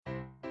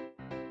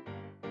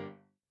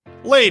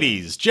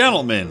Ladies,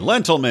 gentlemen,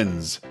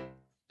 lentilmans,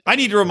 I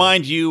need to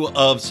remind you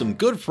of some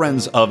good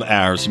friends of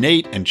ours,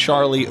 Nate and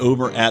Charlie,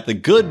 over at the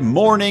Good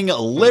Morning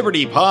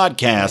Liberty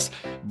podcast,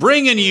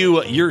 bringing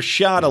you your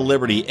shot of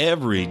liberty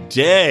every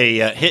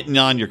day, hitting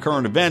on your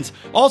current events,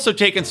 also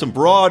taking some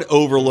broad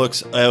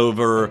overlooks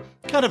over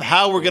kind of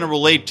how we're going to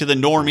relate to the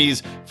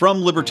normies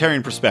from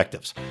libertarian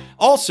perspectives.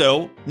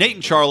 Also, Nate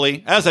and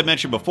Charlie, as I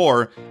mentioned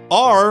before,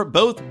 are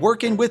both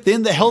working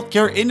within the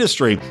healthcare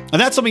industry.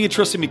 And that's something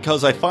interesting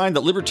because I find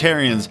that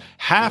libertarians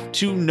have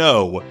to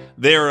know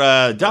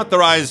their dot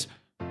their I's,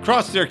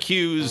 cross their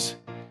Q's,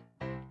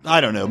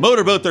 I don't know,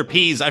 motorboat their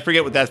P's. I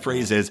forget what that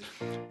phrase is.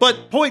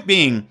 But point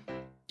being,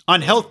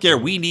 on healthcare,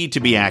 we need to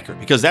be accurate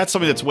because that's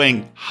something that's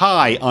weighing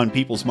high on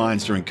people's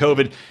minds during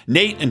COVID.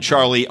 Nate and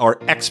Charlie are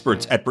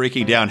experts at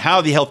breaking down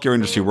how the healthcare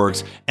industry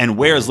works and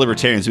where, as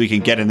libertarians, we can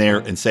get in there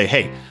and say,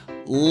 hey,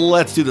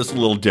 let's do this a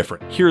little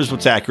different. Here's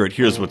what's accurate.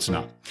 Here's what's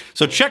not.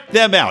 So check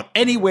them out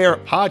anywhere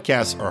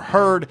podcasts are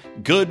heard.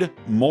 Good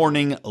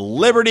Morning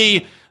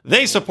Liberty.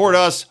 They support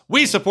us.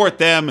 We support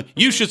them.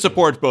 You should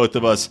support both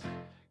of us.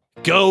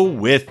 Go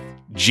with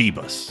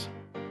Jeebus.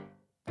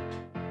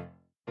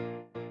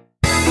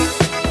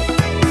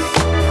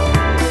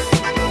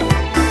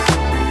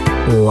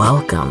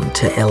 Welcome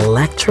to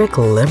Electric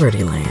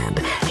Liberty Land,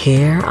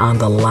 here on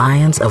the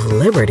Lions of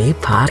Liberty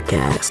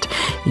podcast,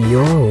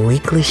 your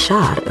weekly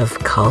shot of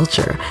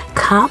culture,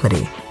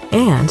 comedy,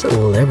 and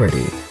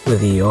liberty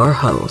with your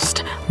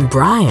host,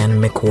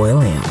 Brian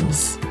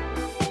McWilliams.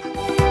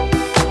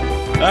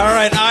 All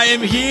right, I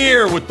am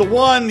here with the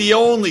one, the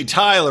only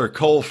Tyler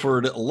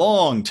Colford,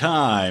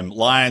 longtime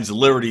Lions of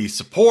Liberty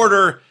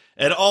supporter,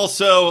 and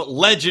also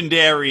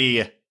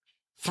legendary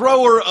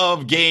thrower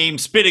of game,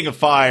 spitting of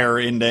fire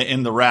in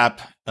the rap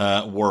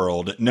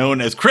world,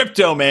 known as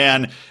Crypto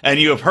Man. And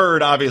you have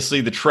heard, obviously,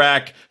 the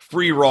track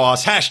Free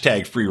Ross,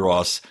 hashtag Free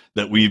Ross,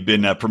 that we've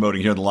been promoting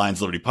here on the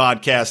Lions Liberty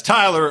podcast.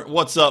 Tyler,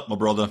 what's up, my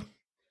brother?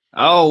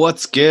 Oh,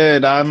 what's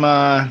good? I'm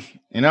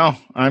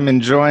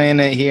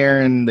enjoying it here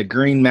in the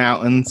Green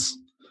Mountains.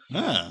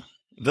 Ah.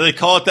 Do they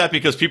call it that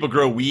because people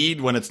grow weed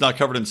when it's not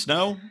covered in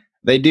snow?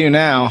 They do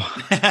now.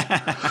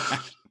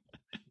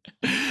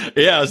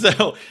 Yeah,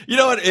 so you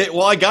know what?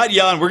 While I got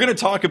you on, we're going to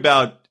talk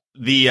about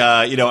the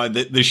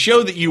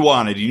show that you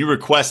wanted and you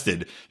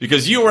requested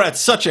because you were at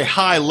such a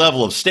high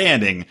level of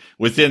standing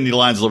within the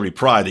Lions of Liberty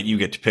Pride that you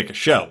get to pick a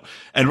show.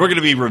 And we're going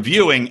to be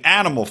reviewing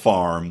Animal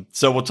Farm,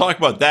 so we'll talk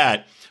about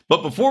that.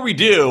 But before we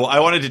do,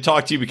 I wanted to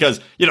talk to you because,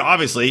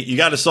 obviously you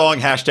got a song,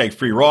 hashtag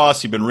Free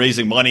Ross. You've been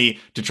raising money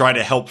to try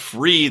to help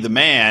free the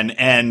man.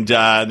 And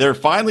they're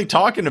finally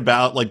talking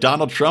about, like,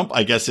 Donald Trump,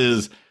 I guess,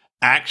 is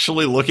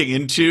actually looking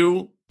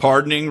into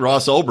pardoning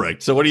Ross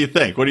Ulbricht. So what do you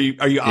think? Are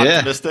you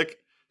optimistic?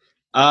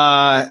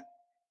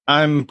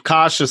 I'm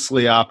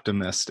cautiously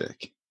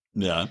optimistic.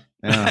 Yeah.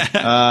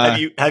 Yeah.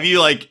 Have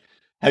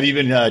you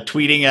been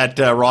tweeting at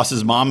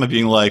Ross's mom and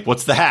being like,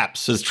 what's the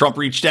haps? Has Trump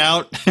reached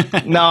out?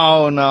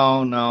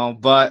 No.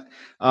 But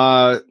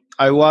I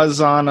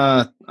was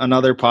on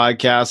another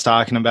podcast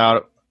talking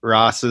about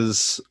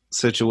Ross's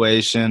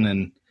situation.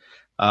 And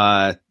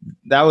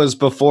that was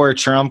before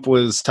Trump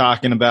was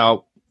talking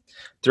about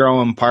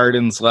throwing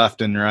pardons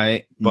left and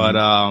right. But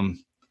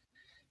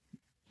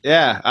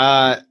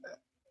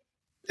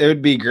it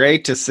would be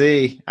great to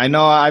see. I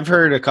know I've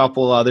heard a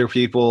couple other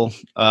people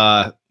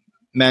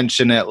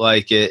mention it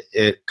like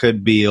it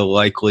could be a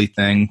likely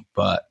thing,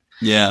 but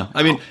yeah,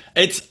 I mean,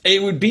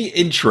 it would be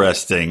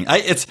interesting.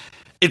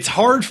 It's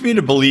hard for me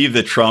to believe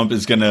that Trump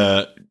is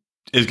gonna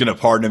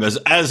pardon him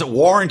as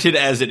warranted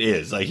as it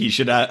is. Like, he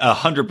should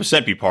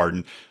 100% be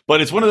pardoned. But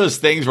it's one of those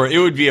things where it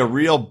would be a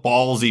real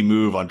ballsy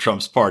move on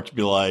Trump's part to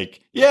be like,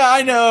 yeah,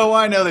 I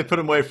know they put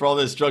him away for all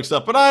this drug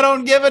stuff, but I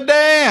don't give a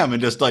damn,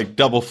 and just like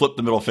double flip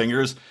the middle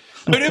fingers.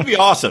 I mean, it'd be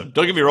awesome.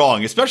 Don't get me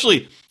wrong.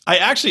 Especially, I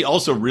actually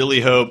also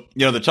really hope,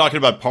 they're talking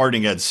about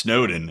pardoning Ed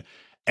Snowden.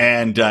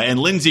 And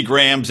Lindsey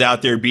Graham's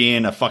out there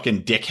being a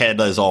fucking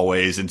dickhead as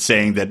always and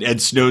saying that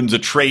Ed Snowden's a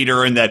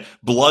traitor and that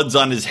blood's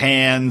on his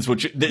hands,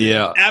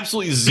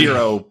 absolutely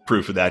zero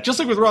proof of that. Just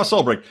like with Ross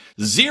Ulbricht,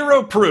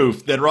 zero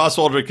proof that Ross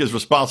Ulbricht is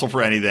responsible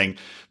for anything.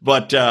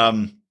 But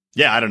I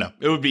don't know.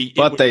 It would be.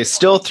 But they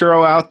still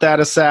throw out that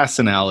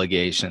assassin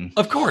allegation.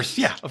 Of course.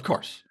 Yeah, of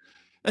course.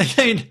 I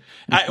mean,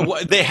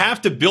 they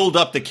have to build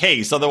up the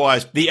case.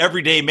 Otherwise, the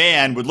everyday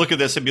man would look at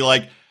this and be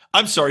like,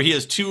 I'm sorry, he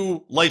has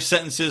 2 life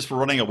sentences for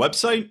running a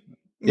website?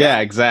 Yeah,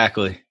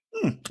 exactly.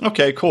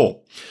 Okay,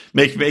 cool.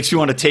 Makes you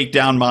want to take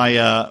down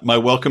my my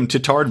Welcome to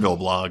Tardville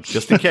blog,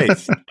 just in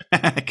case.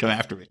 Come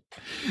after me.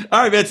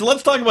 All right, man, so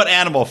let's talk about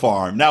Animal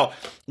Farm. Now,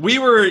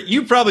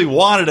 you probably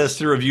wanted us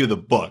to review the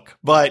book,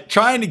 but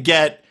trying to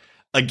get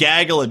a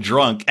gaggle of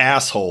drunk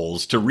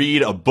assholes to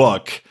read a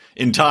book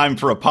in time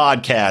for a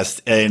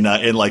podcast in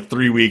like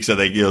 3 weeks, I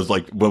think it was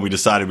like when we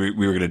decided we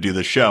were going to do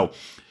this show,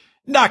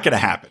 not going to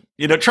happen.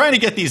 Trying to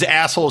get these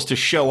assholes to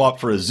show up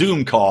for a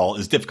Zoom call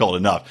is difficult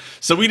enough.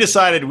 So we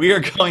decided we are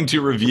going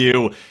to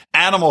review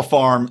Animal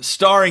Farm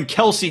starring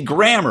Kelsey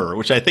Grammer,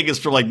 which I think is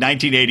from like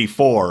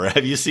 1984.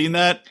 Have you seen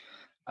that?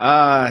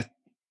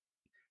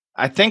 I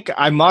I think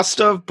I must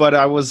have, but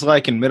I was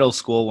like in middle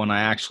school when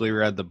I actually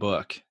read the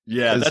book.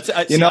 Yeah,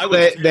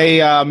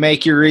 they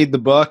make you read the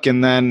book,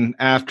 and then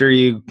after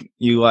you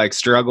like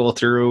struggle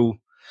through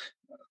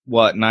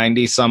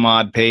 90 some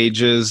odd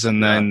pages,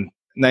 and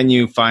then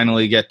you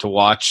finally get to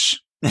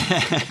watch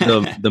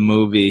the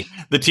movie.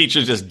 The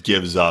teacher just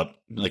gives up.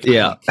 Like,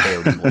 yeah,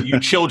 you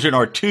children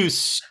are too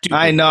stupid.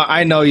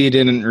 I know you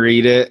didn't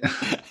read it.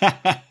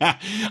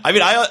 I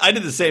mean, I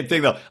did the same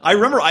thing though. I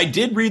remember I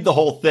did read the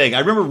whole thing.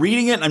 I remember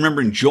reading it and I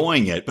remember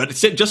enjoying it, but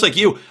it's just like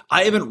you,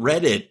 I haven't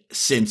read it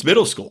since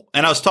middle school.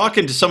 And I was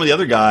talking to some of the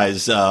other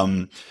guys,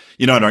 in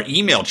our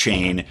email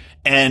chain,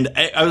 and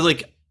I was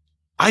like,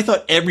 I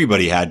thought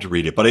everybody had to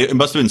read it, but it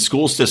must have been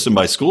school system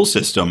by school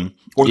system,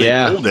 or they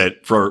pulled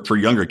it for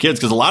younger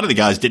kids, because a lot of the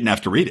guys didn't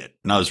have to read it.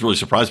 And I was really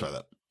surprised by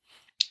that.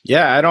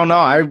 Yeah, I don't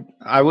know.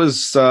 I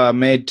was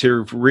made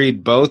to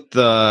read both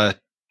the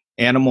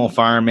Animal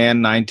Farm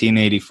and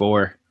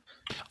 1984.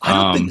 I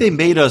don't think they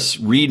made us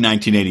read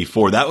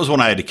 1984. That was when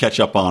I had to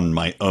catch up on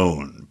my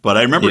own. But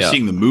I remember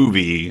seeing the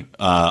movie.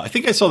 I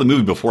think I saw the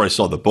movie before I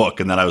saw the book,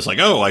 and then I was like,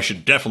 oh, I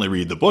should definitely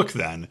read the book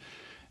then.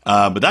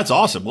 But that's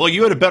awesome. Well,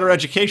 you had a better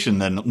education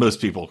than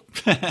most people.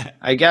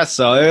 I guess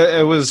so.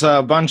 It was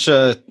a bunch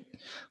of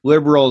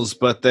liberals,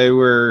 but they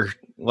were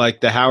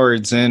like the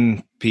Howard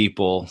Zinn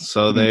people.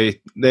 So they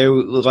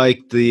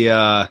like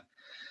the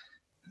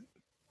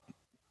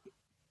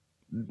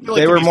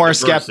they were more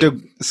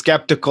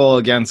skeptical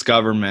against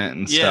government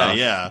and stuff.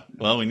 Yeah.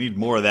 Well, we need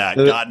more of that.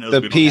 God knows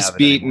the peace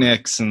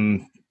beatniks,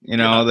 and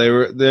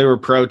they were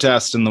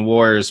protesting the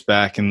wars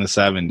back in the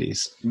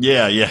 70s.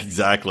 Yeah,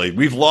 exactly.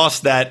 We've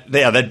lost that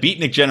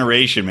beatnik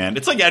generation, man.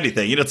 It's like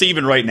anything. It's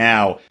even right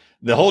now,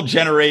 the whole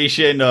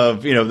generation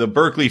of, the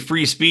Berkeley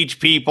free speech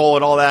people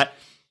and all that.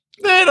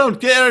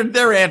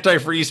 They're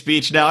anti-free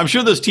speech now. I'm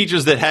sure those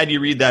teachers that had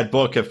you read that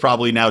book have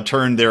probably now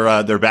turned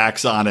their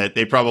backs on it.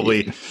 They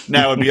probably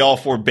now would be all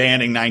for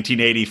banning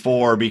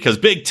 1984 because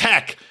big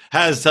tech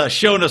has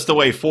shown us the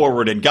way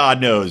forward, and God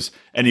knows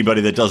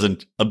anybody that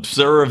doesn't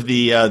observe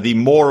the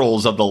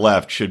morals of the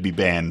left should be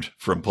banned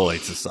from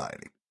polite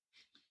society.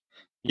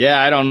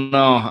 Yeah, I don't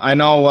know. I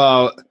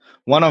know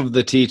one of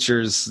the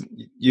teachers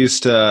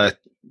used to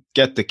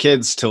get the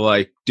kids to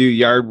like do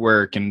yard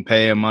work and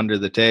pay them under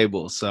the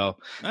table. So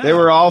they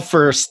were all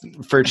for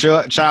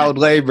child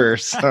labor.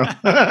 So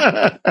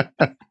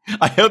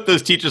I hope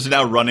those teachers are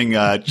now running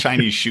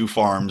Chinese shoe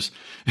farms,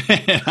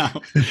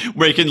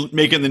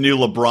 making the new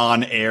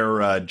LeBron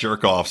Air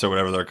jerk offs or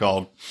whatever they're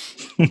called.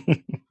 All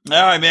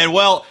right, man.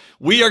 Well,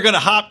 we are going to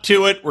hop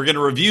to it. We're going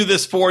to review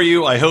this for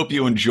you. I hope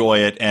you enjoy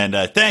it. And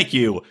thank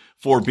you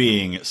for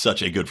being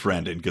such a good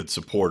friend and good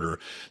supporter.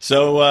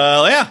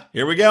 So,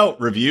 here we go.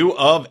 Review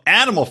of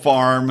Animal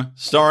Farm,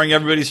 starring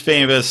everybody's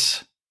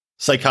famous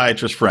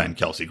psychiatrist friend,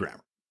 Kelsey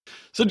Grammer.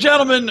 So,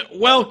 gentlemen,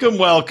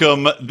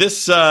 welcome.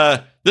 This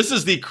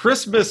is the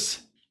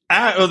Christmas.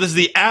 This is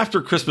the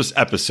after Christmas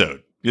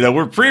episode.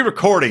 We're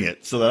pre-recording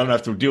it so that I don't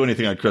have to do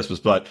anything on Christmas.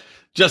 But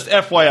just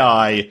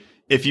FYI,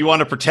 if you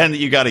want to pretend that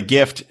you got a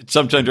gift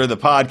sometime during the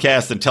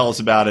podcast and tell us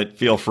about it,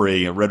 feel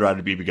free. Red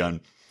Ryder BB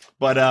gun.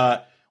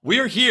 But we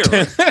are here.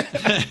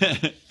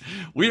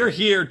 We are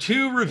here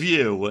to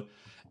review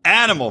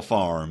Animal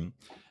Farm.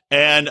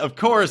 And of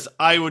course,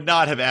 I would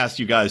not have asked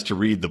you guys to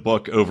read the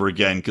book over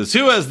again, because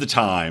who has the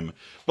time?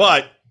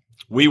 But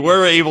we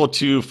were able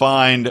to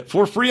find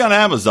for free on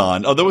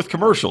Amazon, although with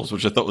commercials,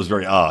 which I thought was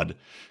very odd.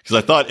 Because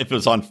I thought if it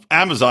was on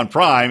Amazon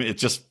Prime,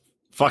 it's just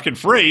fucking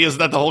free. Isn't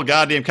that the whole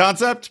goddamn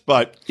concept?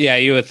 But yeah,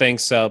 you would think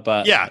so.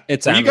 But yeah,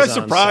 it's were Amazon, you guys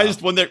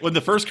surprised when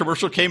the first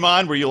commercial came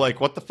on? Were you like,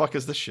 what the fuck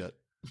is this shit?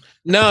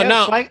 No,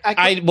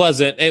 I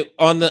wasn't.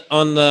 On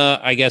the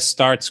I guess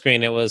start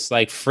screen, it was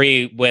like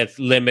free with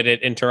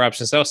limited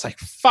interruptions. So I was like,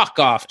 "Fuck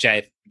off,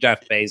 Jeff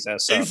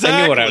Bezos." So exactly.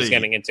 I knew what I was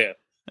getting into.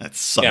 That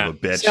son of a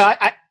bitch. So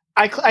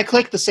I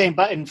clicked the same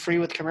button, free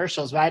with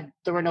commercials, but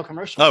there were no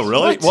commercials. Oh,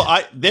 really? What?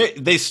 Well,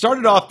 they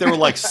started off. There were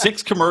like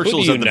 6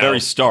 commercials at the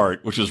very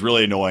start, which was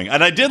really annoying.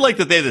 And I did like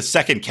that they had the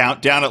second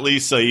countdown at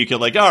least, so you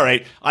could like, all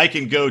right, I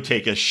can go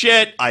take a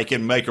shit, I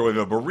can microwave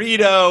a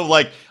burrito.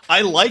 Like,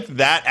 I like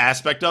that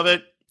aspect of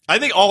it. I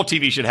think all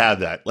TV should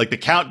have that, like the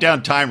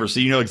countdown timer, so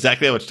you know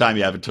exactly how much time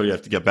you have until you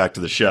have to get back to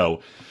the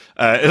show.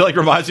 It like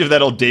reminds me of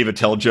that old Dave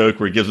Attell joke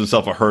where he gives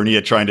himself a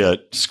hernia trying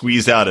to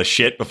squeeze out a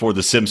shit before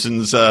The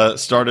Simpsons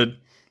started.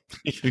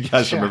 You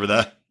guys remember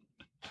that?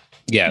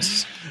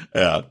 Yes.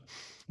 Yeah.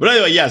 But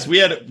anyway, yes, we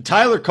had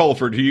Tyler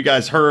Colford, who you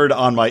guys heard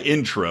on my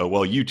intro.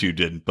 Well, you two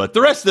didn't, but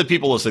the rest of the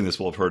people listening to this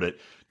will have heard it,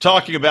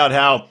 talking about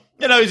how,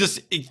 he's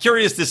just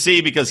curious to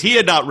see because he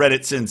had not read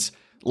it since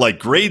like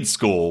grade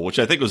school, which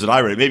I think was when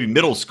I read it, maybe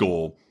middle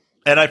school.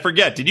 And I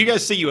forget, did you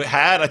guys say you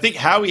had? I think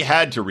Howie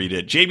had to read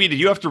it. JB, did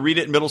you have to read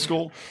it in middle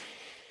school?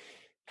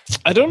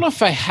 I don't know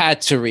if I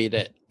had to read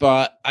it,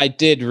 but I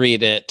did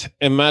read it.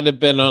 It might have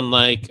been on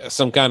like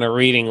some kind of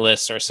reading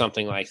list or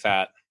something like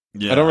that.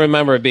 Yeah. I don't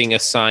remember it being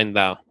assigned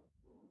though.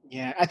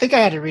 Yeah, I think I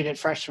had to read it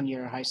freshman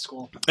year of high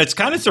school. It's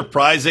kind of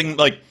surprising.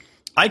 Like,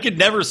 I could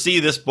never see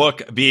this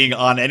book being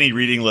on any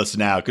reading list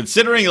now,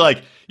 considering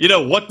like, you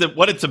know,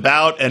 what it's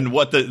about and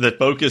what the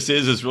focus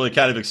is really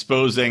kind of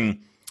exposing,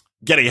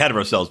 getting ahead of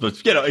ourselves,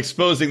 but, you know,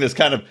 exposing this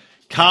kind of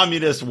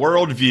communist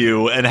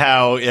worldview and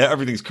how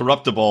everything's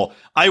corruptible.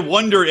 I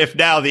wonder if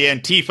now the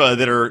Antifa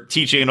that are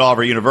teaching in all of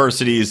our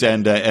universities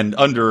and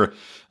under, or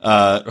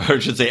I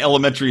should say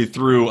elementary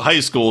through high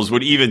schools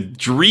would even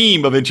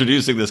dream of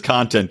introducing this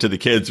content to the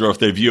kids, or if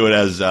they view it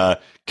as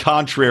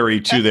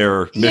contrary to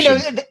their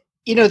mission.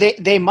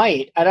 They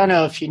might. I don't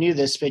know if you knew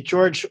this, but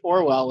George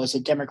Orwell was a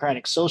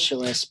democratic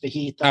socialist, but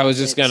he thought I was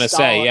just going to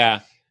say, yeah.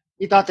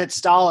 He thought that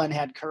Stalin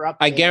had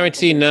corrupted. I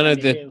guarantee none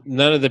of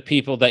the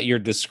people that you're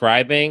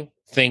describing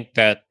think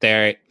that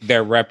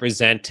they're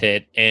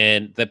represented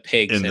in the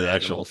pigs in the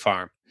actual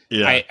farm.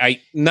 Yeah.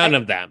 None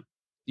of them.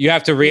 You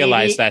have to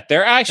realize that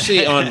they're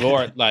actually on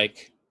board.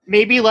 Like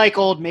maybe like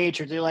Old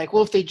Major, they're like,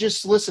 well, if they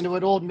just listen to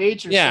what Old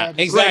Major said. Yeah,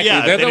 exactly.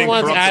 Right, they're the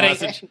ones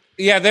adding.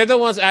 Yeah, they're the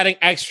ones adding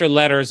extra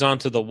letters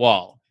onto the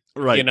wall.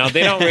 Right. You know,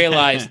 they don't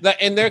realize that,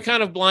 and they're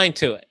kind of blind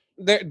to it.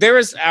 There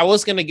is. I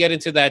was going to get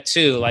into that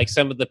too. Like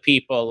some of the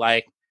people,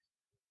 like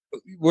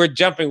we're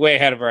jumping way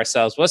ahead of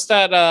ourselves. What's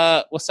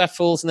that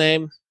fool's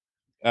name?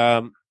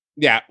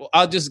 Yeah,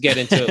 I'll just get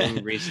into it when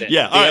we reach it.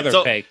 Yeah, the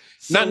other pig.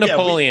 Not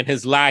Napoleon,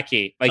 his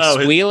lackey, like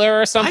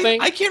Squealer or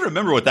something. I can't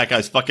remember what that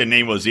guy's fucking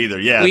name was either.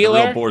 Yeah, Wheeler?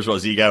 The real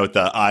bourgeoisie guy with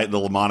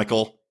the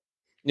monocle.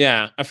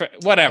 Yeah,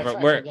 whatever.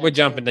 We're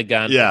jumping the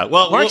gun. Yeah,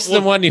 well, Mark's the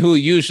one who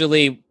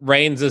usually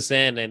reins us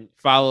in and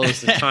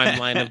follows the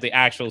timeline of the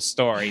actual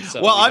story.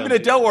 So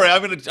don't worry.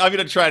 I'm gonna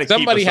try to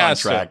keep us on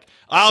track.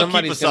 I'll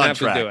keep us on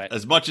track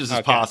as much as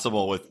is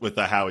possible with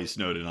the Howie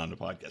Snowden on the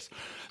podcast.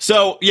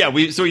 So yeah,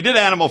 we did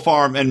Animal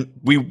Farm, and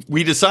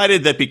we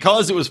decided that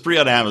because it was free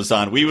on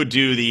Amazon, we would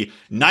do the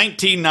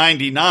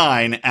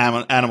 1999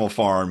 Animal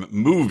Farm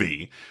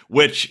movie,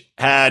 which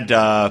had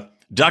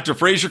Dr.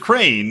 Fraser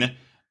Crane.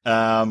 We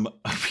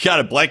got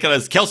a blank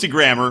as Kelsey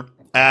Grammer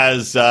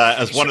as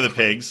one of the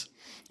pigs.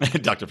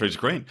 Dr. Fraser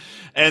Crane.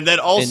 And then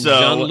also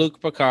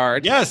Jean-Luc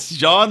Picard. Yes,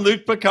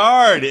 Jean-Luc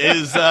Picard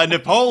is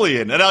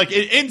Napoleon. And like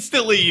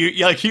instantly you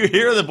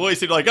hear the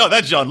voice and you're like, oh,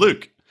 that's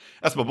Jean-Luc.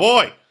 That's my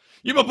boy.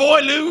 You my boy,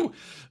 Lou.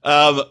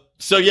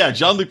 So yeah,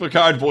 Jean-Luc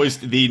Picard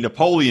voiced the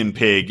Napoleon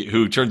pig,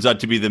 who turns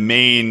out to be the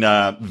main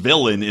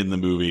villain in the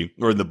movie,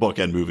 or in the book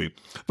and movie.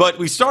 But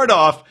we start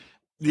off,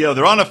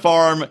 they're on a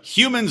farm,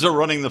 humans are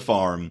running the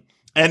farm,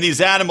 and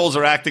these animals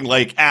are acting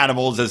like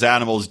animals, as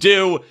animals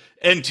do,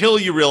 until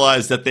you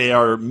realize that they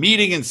are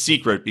meeting in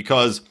secret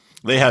because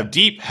they have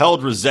deep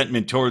held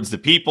resentment towards the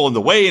people and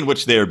the way in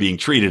which they are being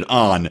treated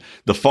on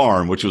the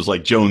farm, which was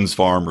like Jones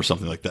Farm or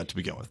something like that to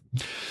begin with.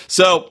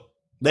 So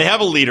they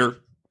have a leader.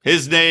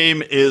 His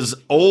name is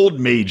Old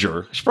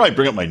Major. I should probably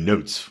bring up my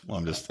notes while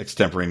I'm just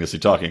extemporaneously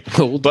talking.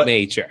 Old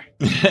Major.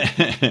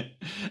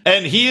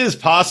 And he is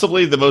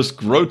possibly the most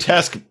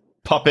grotesque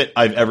puppet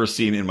I've ever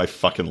seen in my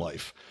fucking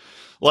life.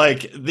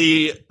 Like,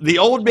 the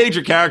Old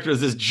Major character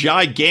is this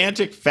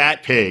gigantic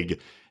fat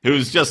pig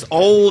who's just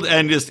old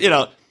and just,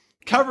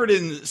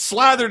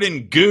 slathered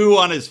in goo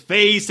on his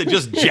face and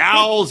just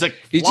jowls like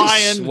he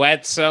flying. Just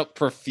sweats up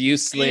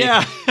profusely,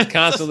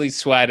 constantly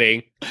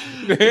sweating.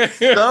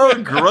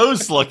 So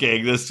gross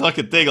looking, this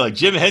fucking thing. Like,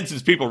 Jim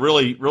Henson's people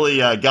really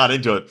got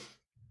into it.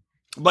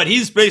 But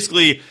he's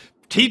basically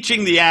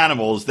teaching the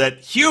animals that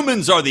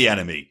humans are the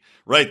enemy.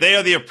 Right, they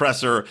are the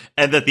oppressor,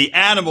 and that the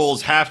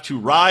animals have to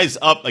rise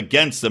up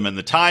against them, and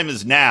the time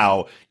is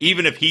now,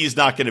 even if he's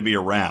not going to be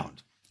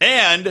around.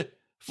 And,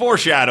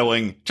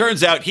 foreshadowing,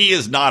 turns out he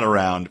is not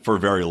around for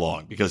very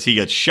long, because he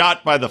gets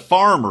shot by the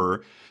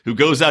farmer who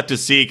goes out to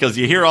sea, because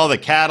you hear all the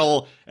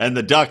cattle and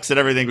the ducks and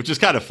everything, which is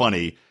kind of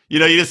funny. You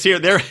just hear,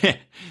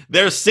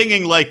 they're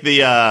singing like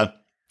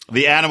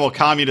the animal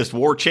communist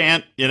war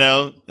chant,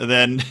 and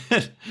then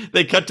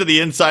they cut to the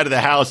inside of the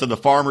house and the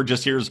farmer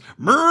just hears,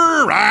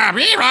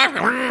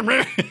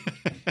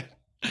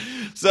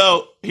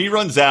 so he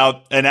runs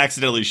out and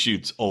accidentally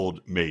shoots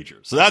Old Major.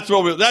 So that's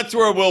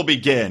where we'll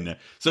begin.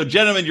 So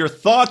gentlemen, your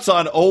thoughts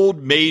on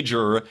Old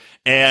Major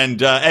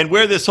and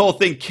where this whole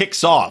thing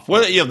kicks off, the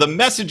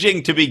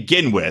messaging to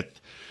begin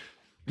with.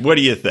 What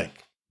do you think?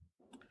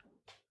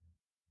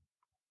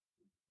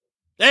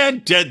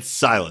 And dead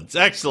silence.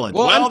 Excellent.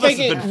 Well, I'm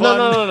thinking, this has been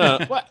fun.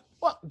 No.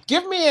 What?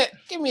 Give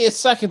me a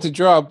second to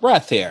draw a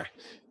breath here.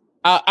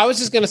 I was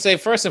just going to say,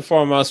 first and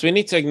foremost, we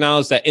need to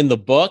acknowledge that in the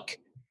book,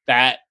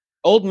 that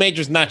Old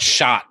Major's not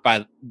shot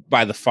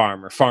by the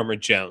farmer, Farmer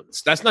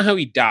Jones. That's not how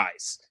he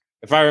dies,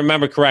 if I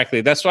remember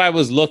correctly. That's why I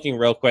was looking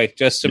real quick,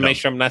 just to make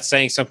sure I'm not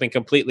saying something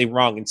completely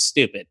wrong and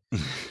stupid.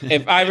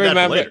 If I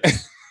remember...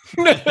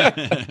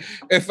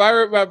 If I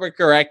remember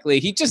correctly,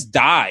 he just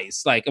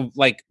dies like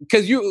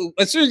because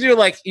as soon as you're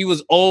like he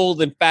was old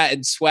and fat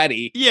and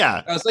sweaty.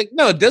 Yeah, I was like,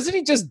 no, doesn't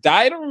he just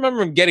die? I don't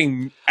remember him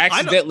getting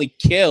accidentally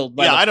killed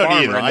by the I don't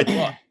farmer.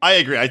 Either. I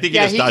agree. I think he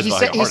just dies by a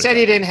heart attack. He said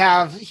he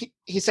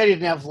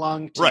didn't have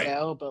long to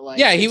go, but like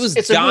he was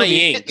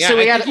dying. So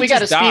we got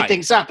to speed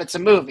things up. It's a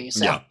movie,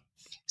 so. Yeah.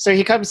 So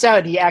he comes out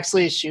and he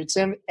actually shoots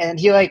him, and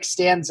he like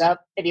stands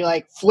up and he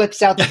like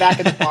flips out the back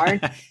of the barn,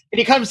 and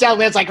he comes down,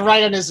 lands like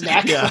right on his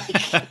neck. Yeah.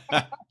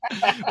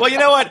 Well, you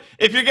know what?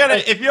 If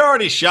you're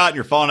already shot and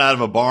you're falling out of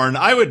a barn,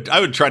 I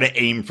would try to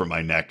aim for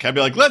my neck. I'd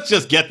be like, let's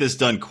just get this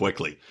done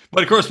quickly.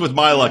 But of course, with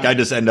my luck, I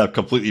just end up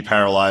completely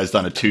paralyzed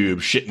on a tube,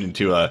 shitting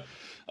into a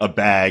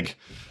bag.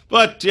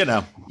 But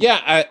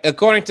Yeah,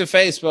 according to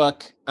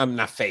Facebook, I'm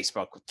not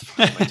Facebook. What the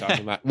fuck am I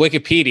talking about?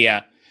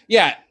 Wikipedia.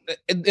 Yeah,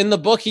 in the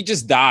book, he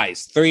just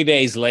dies 3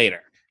 days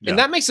later. Yeah. And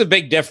that makes a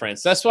big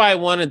difference. That's why I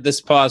wanted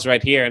this pause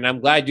right here. And I'm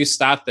glad you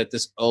stopped at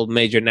this old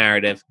major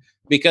narrative.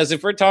 Because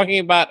if we're talking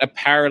about a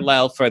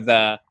parallel for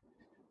the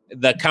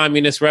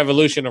communist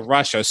revolution of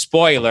Russia,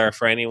 spoiler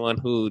for anyone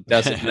who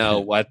doesn't know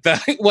what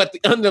the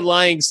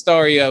underlying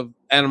story of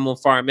Animal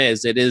Farm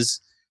is, it is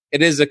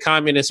a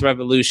communist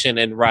revolution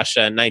in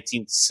Russia in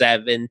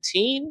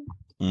 1917.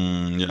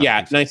 Yeah,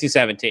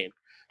 1917.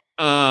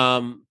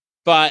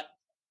 But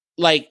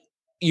like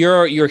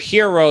your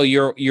hero,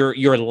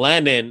 your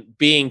Lenin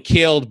being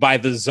killed by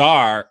the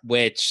Tsar,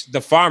 which the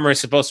farmer is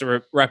supposed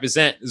to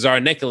represent, Tsar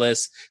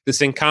Nicholas,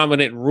 this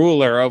incompetent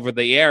ruler over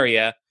the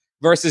area,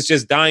 versus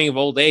just dying of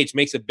old age,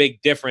 makes a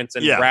big difference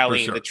in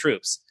rallying the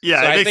troops.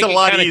 Yeah, so it makes it a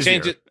lot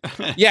easier.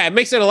 It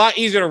makes it a lot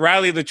easier to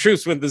rally the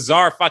troops when the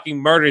Tsar fucking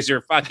murders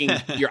your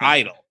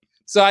idol.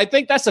 So I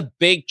think that's a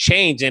big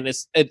change, and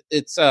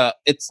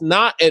it's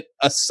not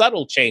a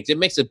subtle change. It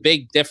makes a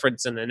big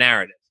difference in the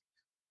narrative.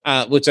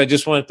 Which I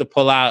just wanted to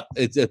pull out.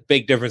 It's a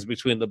big difference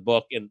between the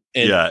book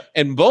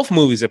and both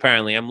movies,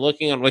 apparently. I'm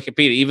looking on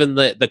Wikipedia, even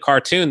the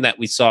cartoon that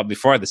we saw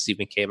before this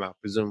even came out,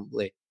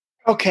 presumably.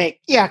 Okay,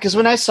 yeah, because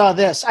when I saw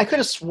this, I could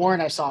have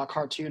sworn I saw a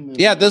cartoon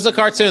movie. Yeah, there's a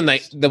cartoon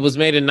that was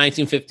made in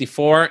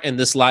 1954, and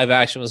this live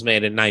action was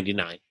made in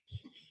 99.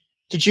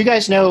 Did you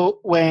guys know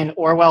when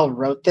Orwell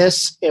wrote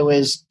this, it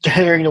was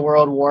during the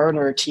World War and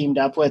we were teamed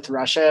up with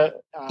Russia?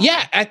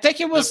 Yeah, I think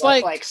it was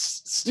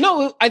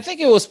no, I think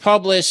it was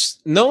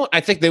published. No,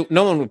 I think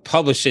no one would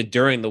publish it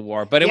during the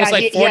war, but it was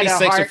like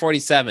 46 or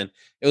 47.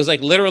 It was like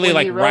literally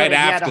like right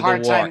after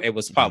the war it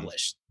was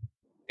published.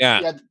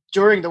 Yeah.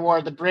 During the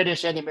war, the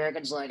British and the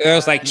Americans it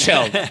was like,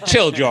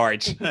 chill,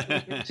 George,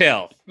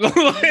 chill.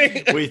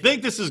 We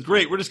think this is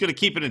great. We're just going to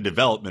keep it in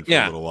development for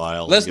a little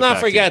while. Let's not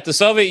forget the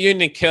Soviet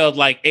Union killed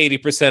like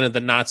 80% of the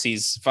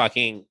Nazis'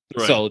 fucking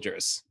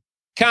soldiers.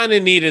 Kind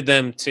of needed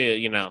them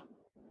to,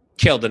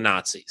 kill the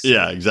Nazis.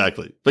 Yeah,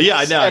 exactly. But yeah,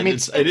 I mean,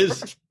 it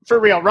is for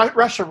real.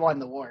 Russia won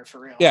the war for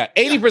real. Yeah,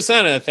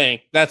 80%. I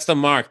think that's the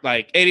mark.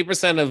 Like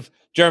 80% of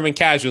German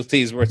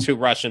casualties were 2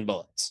 Russian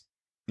bullets.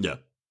 Yeah.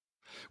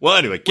 Well,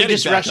 anyway, getting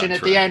just Russian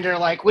at the end are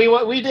like, we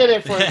did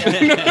it for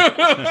you.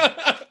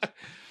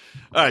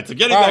 All right, so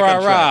getting back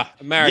on track.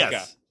 America.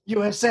 Yes.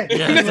 USA.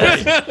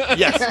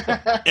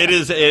 Yes. It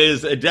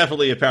is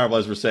definitely a parable,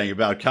 as we're saying,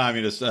 about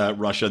communist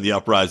Russia and the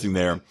uprising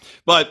there.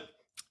 But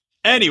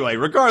anyway,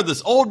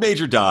 regardless, Old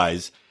Major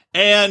dies,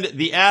 and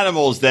the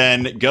animals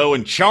then go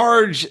and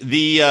charge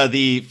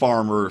the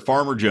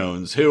Farmer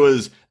Jones, who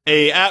is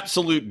a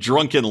absolute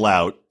drunken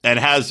lout and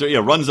has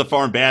runs the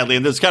farm badly.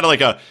 And there's kind of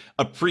like a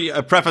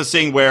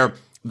prefacing where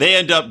they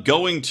end up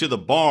going to the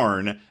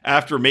barn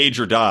after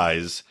Major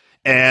dies,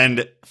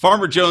 and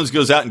Farmer Jones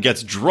goes out and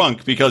gets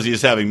drunk because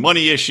he's having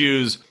money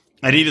issues,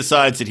 and he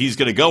decides that he's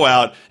going to go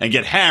out and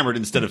get hammered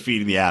instead of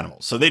feeding the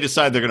animals. So they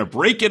decide they're going to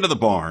break into the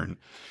barn,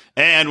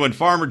 and when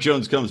Farmer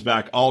Jones comes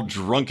back all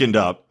drunkened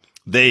up,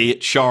 they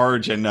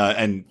charge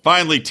and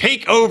finally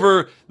take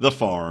over the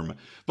farm.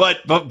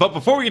 But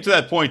before we get to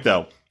that point,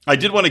 though, I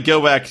did want to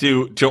go back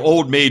to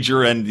Old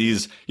Major and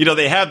these,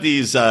 they have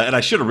these, and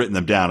I should have written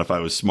them down if I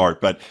was smart,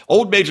 but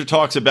Old Major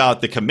talks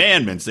about the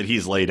commandments that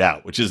he's laid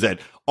out, which is that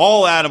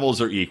all animals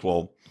are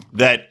equal,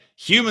 that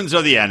humans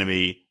are the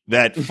enemy,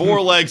 that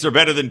 4 legs are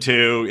better than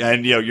 2,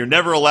 and, you're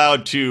never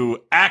allowed to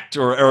act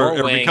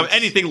or become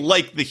anything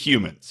like the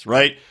humans,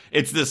 right?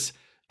 It's this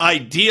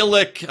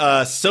idyllic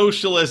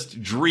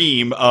socialist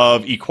dream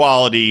of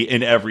equality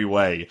in every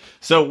way.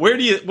 So what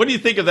do you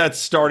think of that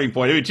starting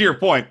point? I mean, to your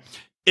point,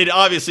 it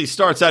obviously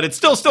starts out, it's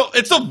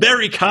still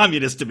very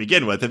communist to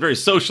begin with, and very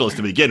socialist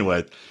to begin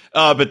with,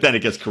 but then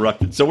it gets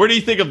corrupted. So where do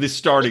you think of the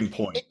starting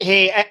point?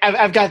 Hey,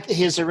 I've got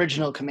his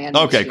original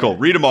commandments. Okay, cool.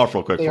 Read them off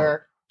real quick.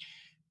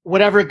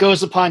 Whatever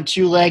goes upon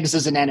 2 legs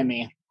is an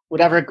enemy.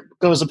 Whatever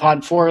goes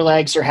upon 4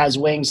 legs or has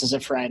wings is a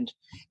friend.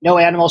 No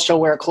animal shall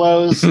wear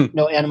clothes.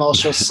 No animal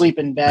shall sleep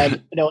in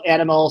bed. No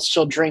animal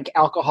shall drink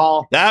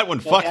alcohol. That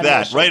one, fuck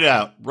that. Right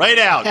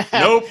out.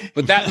 Nope.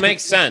 But that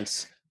makes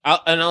sense.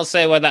 I'll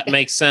say why that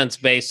makes sense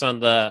based on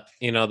the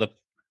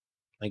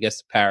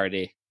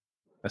parody.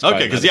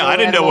 Okay, because I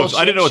didn't know what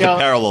the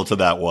parallel to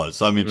that was.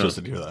 So I'm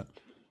interested to hear that.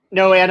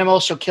 No animal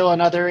shall kill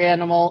another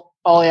animal.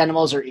 All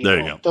animals are equal. There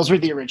you go. Those were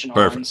the original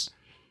ones.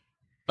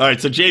 All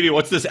right, so JB,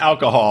 what's this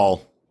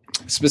alcohol?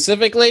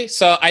 Specifically,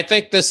 so I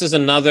think this is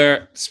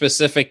another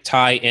specific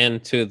tie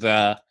into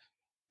the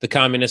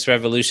communist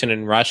revolution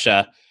in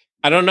Russia.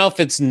 I don't know if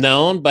it's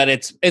known, but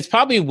it's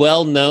probably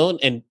well known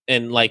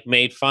and like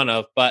made fun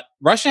of. But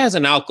Russia has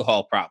an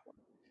alcohol problem.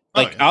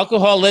 Like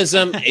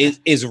alcoholism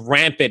is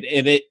rampant,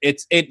 and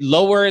it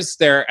lowers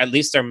at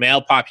least their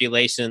male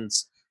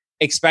population's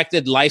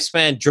expected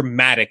lifespan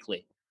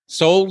dramatically,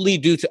 solely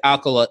due to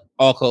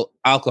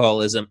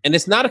alcoholism. And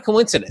it's not a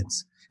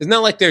coincidence. It's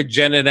not like they're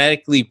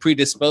genetically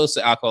predisposed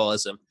to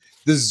alcoholism.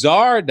 The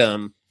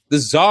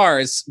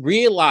czars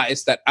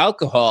realized that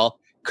alcohol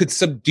could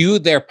subdue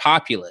their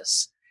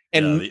populace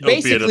and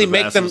basically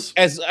make them,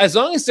 as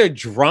long as they're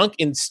drunk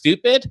and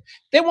stupid,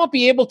 they won't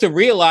be able to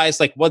realize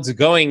like what's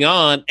going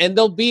on, and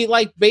they'll be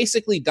like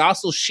basically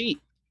docile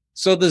sheep.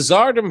 So the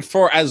czardom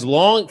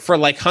for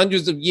like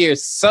hundreds of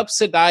years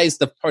subsidized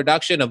the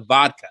production of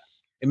vodka.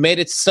 It made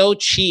it so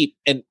cheap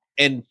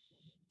and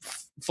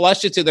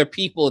flushed it to their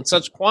people in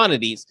such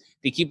quantities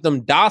to keep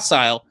them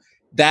docile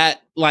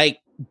that like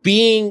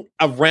being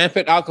a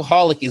rampant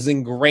alcoholic is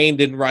ingrained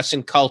in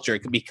Russian culture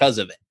because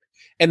of it.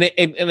 And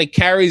it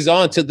carries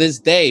on to this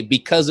day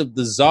because of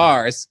the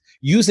czars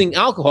using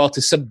alcohol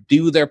to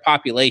subdue their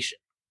population.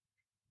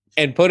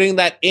 And putting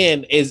that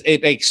in is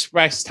an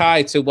express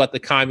tie to what the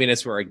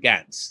communists were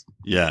against.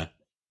 Yeah.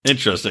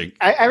 Interesting.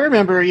 I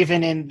remember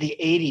even in the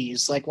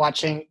 80s, like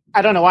watching,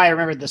 I don't know why I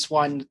remember this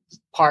one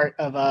part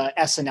of a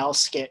SNL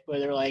skit where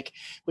they're like,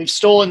 we've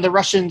stolen the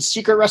Russian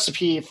secret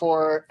recipe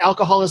for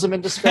alcoholism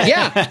and despair.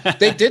 Yeah,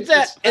 they did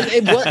that. And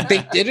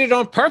they did it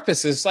on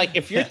purpose. It's like,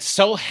 if you're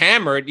so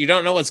hammered, you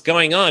don't know what's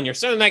going on, you're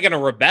certainly not going to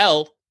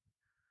rebel.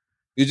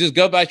 You just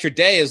go about your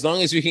day as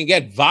long as you can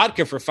get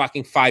vodka for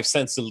fucking 5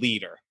 cents a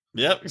liter.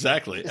 Yep,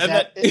 exactly.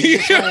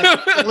 Is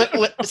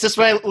this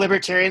why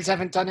libertarians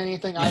haven't done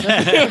anything either?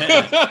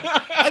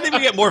 I think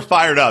we get more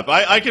fired up.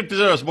 I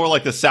consider us more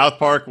like the South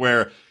Park,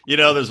 where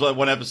there's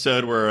one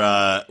episode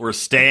where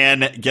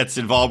Stan gets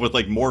involved with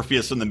like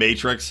Morpheus from the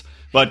Matrix.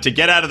 But to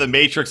get out of the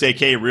Matrix,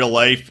 aka real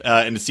life,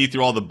 and to see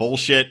through all the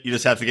bullshit, you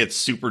just have to get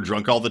super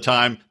drunk all the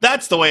time.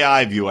 That's the way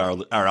I view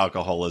our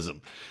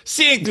alcoholism.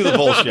 Seeing through the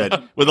bullshit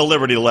with a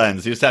liberty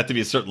lens, you just have to be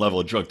a certain level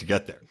of drunk to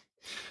get there.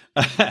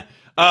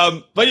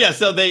 But yeah,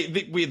 so they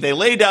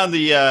lay down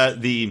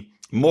the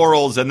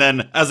morals, and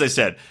then, as I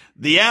said,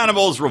 the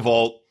animals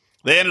revolt.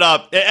 They ended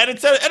up, and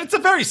it's a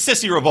very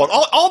sissy revolt.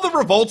 All the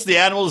revolts the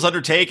animals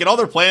undertake and all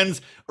their plans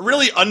are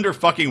really under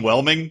fucking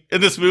whelming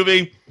in this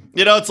movie.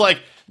 It's like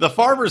the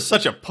farmer's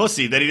such a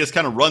pussy that he just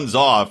kind of runs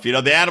off. The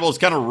animals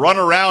kind of run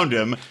around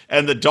him,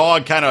 and the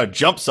dog kind of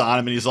jumps on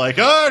him, and he's like,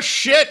 "Oh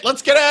shit,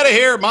 let's get out of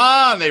here,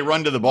 Mom!" They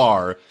run to the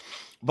bar,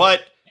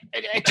 but.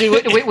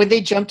 Dude, when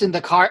they jumped in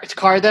the car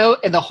though,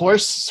 and the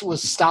horse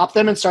stopped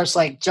them and starts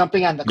like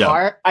jumping on the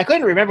car, I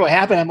couldn't remember what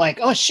happened. I'm like,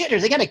 oh shit, are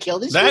they gonna kill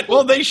these people?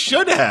 Well, they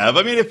should have.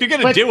 I mean, if you're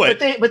gonna do it,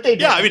 but they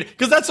yeah. I mean,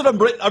 because that's what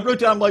I wrote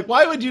down. I'm like,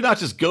 why would you not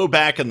just go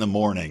back in the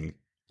morning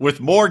with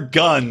more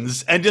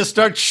guns and just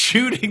start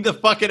shooting the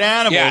fucking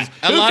animals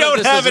who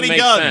don't have any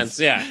guns?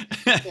 Yeah.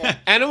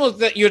 Animals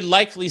that you'd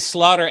likely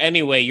slaughter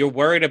anyway. You're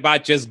worried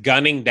about just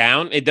gunning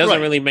down. It doesn't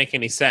really make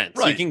any sense.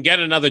 You can get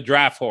another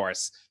draft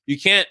horse. You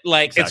can't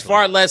it's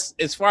far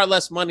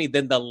less money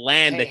than the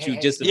land that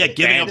you just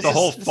giving up the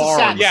whole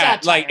farm.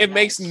 It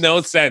makes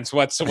no sense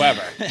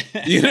whatsoever.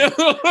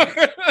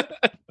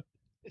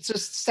 It's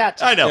just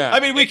satire. I know. Yeah. I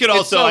mean, we could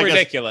also so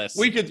ridiculous.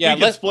 We could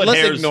split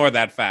hairs. Let's ignore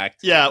that fact.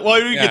 Yeah,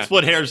 well, we could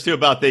split hairs too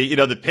about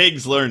the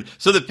pigs learn.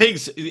 So the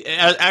pigs,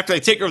 after they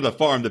take over the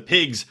farm, the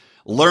pigs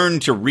learn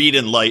to read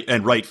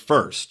and write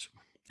first,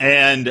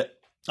 and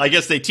I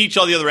guess they teach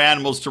all the other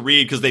animals to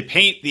read because they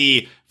paint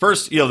the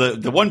first,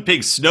 the one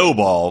pig,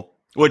 Snowball,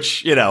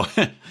 which,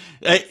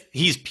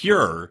 he's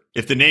pure.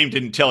 If the name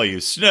didn't tell you,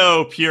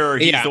 Snow, pure.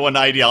 He's the one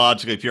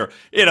ideologically pure.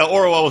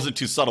 Orwell wasn't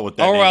too subtle with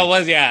that. Orwell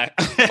was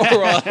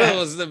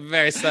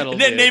very subtle.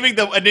 And then naming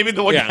the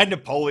one guy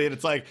Napoleon.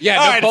 It's like,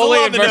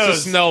 Napoleon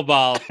versus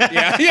Snowball.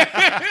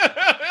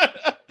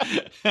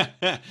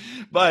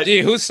 But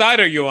gee, whose side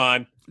are you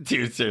on?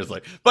 Dude,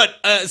 seriously. But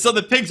so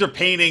the pigs are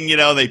painting,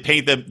 they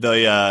paint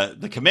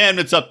the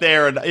commandments up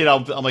there, and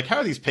I'm like, how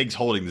are these pigs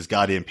holding this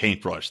goddamn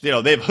paintbrush? They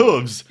have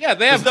hooves. Yeah,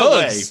 they have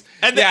hooves.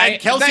 And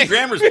Kelsey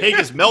Grammer's pig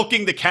is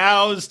milking the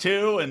cows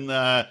too, and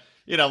I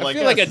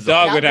feel like a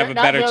dog would have a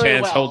better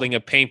chance holding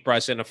a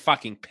paintbrush than a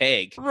fucking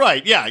pig.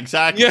 Right? Yeah,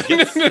 exactly.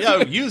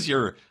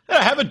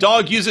 Have a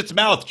dog use its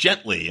mouth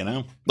gently,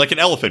 like an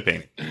elephant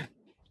painting.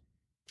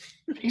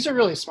 Pigs are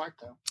really smart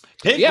though.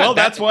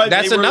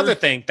 That's another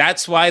thing.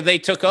 That's why they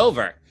took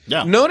over.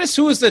 Yeah. Notice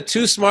who was the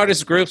two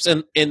smartest groups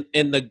in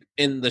the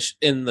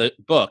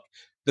book: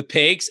 the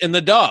pigs and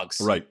the dogs.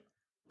 Right.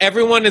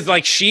 Everyone is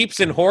like sheeps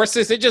and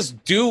horses. They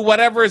just do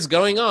whatever is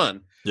going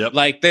on. Yep.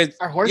 Like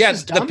are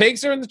horses dumb? The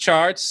pigs are in the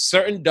charge.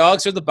 Certain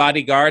dogs are the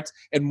bodyguards,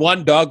 and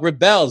one dog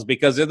rebels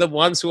because they're the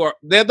ones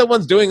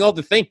doing all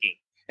the thinking,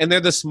 and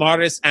they're the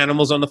smartest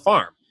animals on the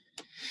farm.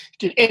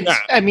 Dude,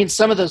 I mean,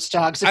 some of those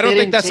dogs. I don't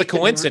think that's a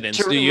coincidence.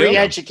 Do you?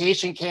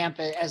 Re-education camp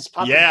as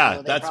puppies.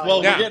 Yeah, that's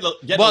we're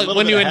getting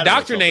when you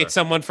indoctrinate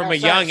someone from a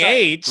young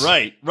age,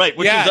 right,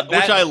 which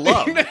I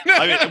love.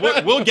 I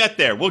mean, we'll get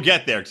there.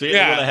 Because we're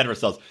ahead of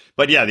ourselves.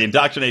 But yeah, the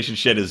indoctrination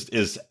shit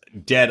is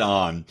dead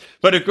on.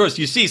 But of course,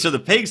 you see, so the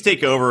pigs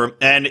take over,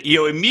 and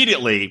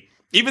immediately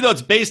even though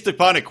it's based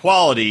upon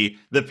equality,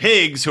 the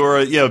pigs who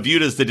are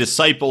viewed as the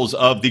disciples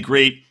of the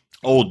great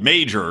old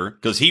Major,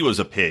 because he was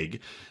a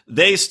pig,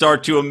 they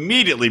start to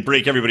immediately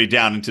break everybody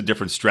down into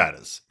different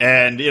stratas.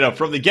 And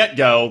from the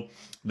get-go,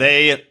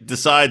 they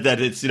decide that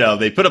it's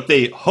they put up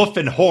the hoof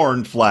and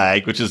horn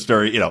flag, which is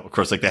very of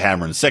course like the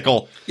hammer and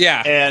sickle.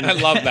 Yeah, and I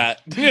love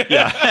that.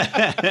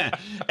 Yeah,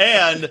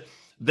 and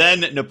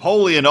then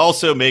Napoleon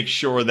also makes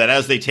sure that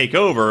as they take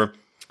over,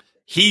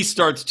 he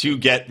starts to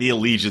get the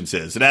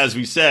allegiances. And as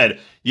we said,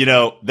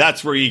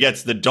 that's where he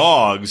gets the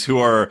dogs, who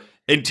are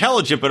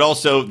intelligent, but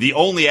also the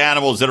only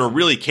animals that are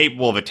really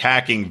capable of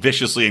attacking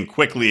viciously and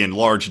quickly in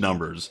large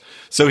numbers.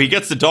 So he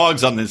gets the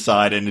dogs on this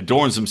side and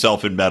adorns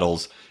himself in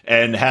medals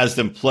and has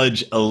them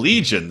pledge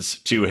allegiance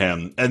to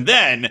him. And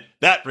then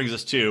that brings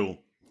us to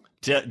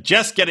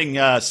Jess getting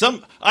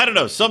some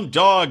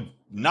dog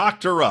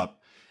knocked her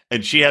up,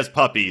 and she has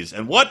puppies.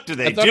 And what do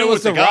they do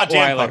with the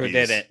goddamn puppies? Who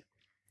did it?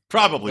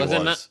 Probably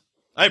was.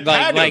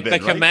 Like the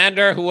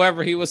commander,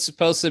 whoever he was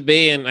supposed to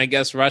be in, I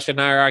guess, Russian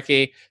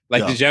hierarchy,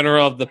 the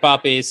general of the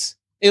puppies.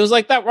 It was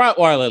like that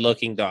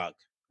Rottweiler-looking dog.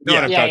 You know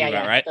what I'm talking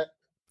about, right?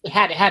 It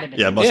had to be.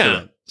 Yeah, it must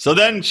have been. So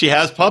then she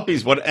has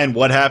puppies. What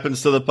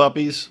happens to the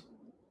puppies?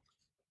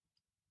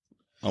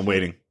 I'm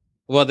waiting.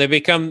 Well, they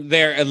become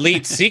their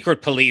elite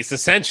secret police,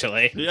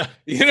 essentially. Yeah.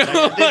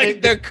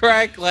 They're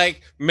crack,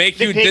 make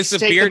you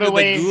disappear to the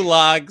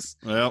gulags.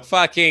 Well,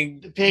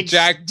 fucking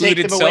jackbooted take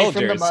them soldiers. Away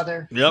from the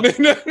mother.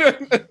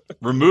 Yep.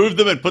 Remove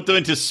them and put them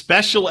into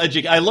special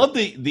education. I love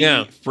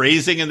the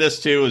phrasing in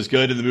this too is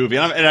good in the movie.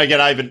 And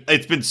again,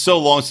 it's been so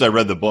long since I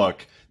read the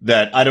book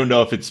that I don't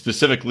know if it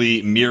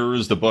specifically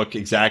mirrors the book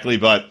exactly,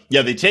 but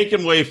yeah, they take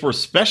him away for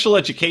special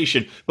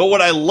education. But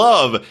what I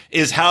love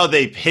is how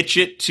they pitch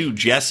it to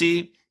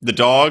Jessie, the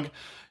dog,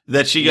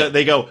 that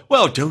they go,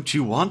 well, don't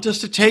you want us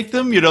to take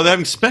them? They're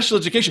having special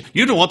education.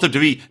 You don't want them to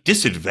be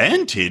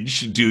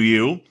disadvantaged, do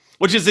you?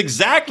 Which is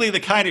exactly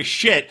the kind of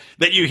shit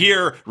that you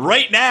hear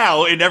right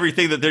now in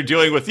everything that they're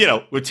doing with,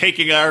 with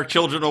taking our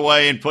children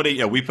away and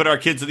putting, we put our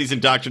kids in these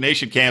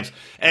indoctrination camps.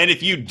 And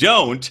if you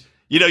don't,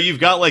 you've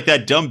got like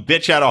that dumb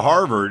bitch out of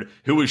Harvard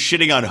who was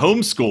shitting on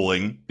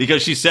homeschooling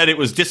because she said it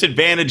was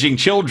disadvantaging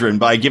children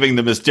by giving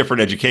them this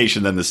different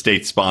education than the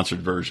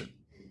state-sponsored version.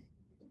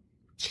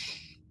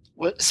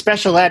 Well,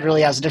 special ed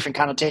really has a different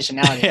connotation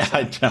nowadays. Yeah,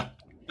 I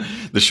know.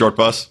 The short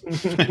bus.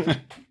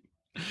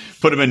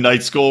 Put them in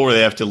night school where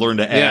they have to learn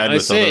to add. I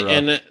see.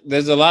 And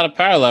there's a lot of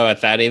parallel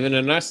with that, even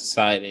in our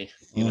society.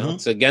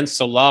 It's against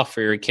the law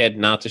for your kid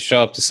not to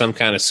show up to some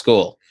kind of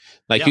school.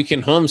 You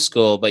can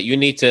homeschool, but you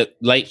need to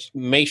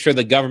make sure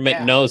the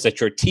government knows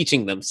that you're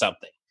teaching them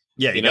something.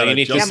 Yeah, you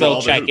need to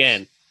still check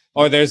in,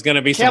 or there's going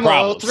to be some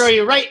problems. Will throw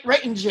you right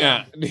in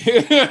jail.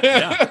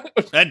 Yeah.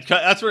 And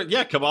that's where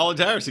Kamala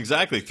Harris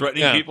exactly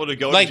threatening people to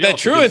go to jail. The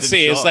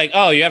truancy is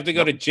you have to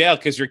go to jail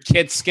because your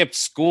kid skipped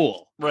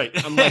school. Right.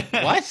 I'm like,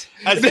 what?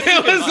 Do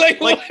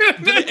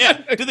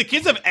the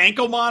kids have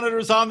ankle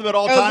monitors on them at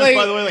all times?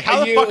 By the way,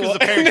 how the fuck is the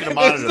parent going to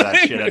monitor that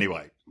shit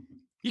anyway?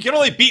 You can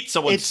only beat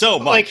someone so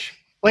much.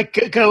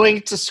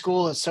 Going to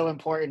school is so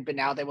important, but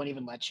now they won't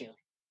even let you.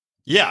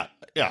 Yeah.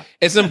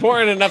 It's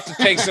important enough to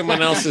take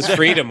someone else's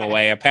freedom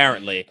away,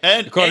 apparently,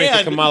 according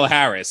to Kamala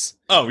Harris.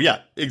 Oh, yeah,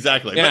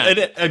 exactly.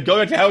 Yeah. And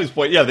going to Howie's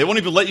point, they won't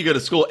even let you go to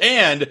school.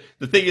 And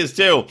the thing is,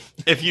 too,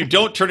 if you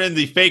don't turn in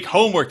the fake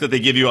homework that they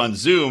give you on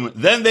Zoom,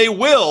 then they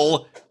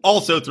will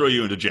also throw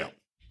you into jail.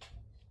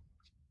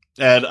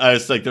 And I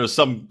was like, there's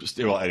some...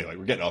 Well, anyway,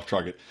 we're getting off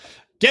target.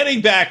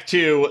 Getting back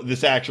to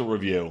this actual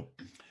review.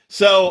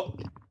 So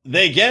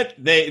they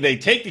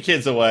take the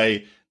kids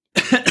away.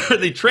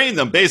 They train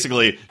them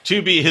basically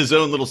to be his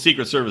own little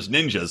Secret Service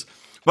ninjas.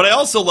 But I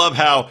also love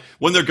how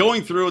when they're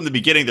going through in the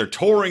beginning, they're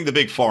touring the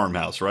big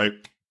farmhouse, right?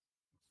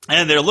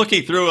 And they're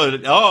looking through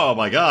it. Oh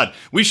my God,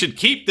 we should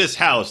keep this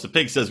house. The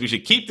pig says we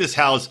should keep this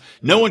house.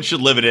 No one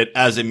should live in it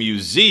as a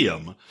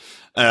museum.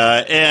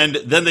 And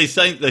then they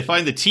find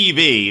the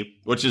TV,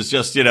 which is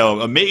just,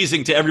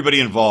 amazing to everybody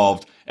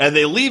involved. And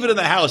they leave it in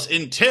the house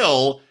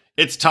until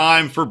it's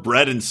time for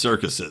bread and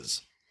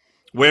circuses.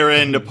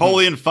 Wherein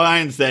Napoleon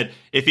finds that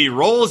if he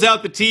rolls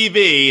out the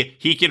TV,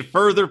 he can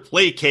further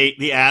placate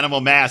the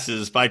animal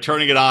masses by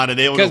turning it on, and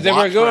they will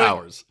watch for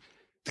hours.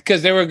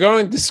 Because they were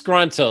going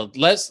disgruntled.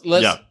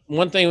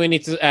 One thing we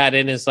need to add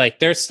in is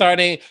they're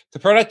starting, the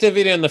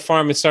productivity on the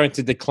farm is starting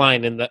to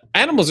decline, and the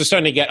animals are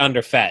starting to get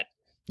underfed.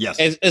 Yes,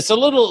 it's a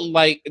little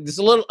there's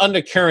a little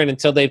undercurrent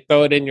until they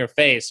throw it in your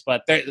face,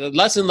 but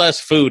less and less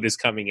food is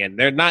coming in.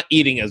 They're not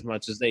eating as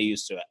much as they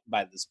used to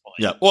by this point.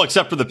 Yeah, well,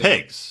 except for the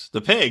pigs.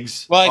 The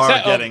pigs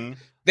are getting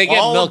they get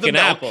milk and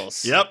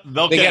apples. Yep,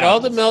 milk. They and get apples. all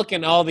the milk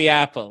and all the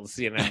apples,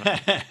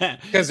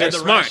 because they're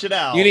smart.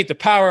 Rationale. You need to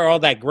power all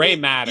that gray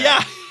matter.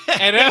 Yeah.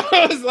 And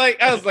I was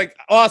like,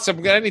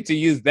 awesome. I need to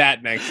use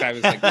that next time. I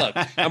was like, look,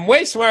 I'm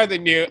way smarter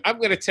than you. I'm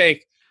going to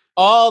take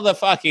all the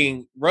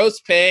fucking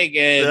roast pig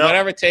and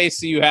whatever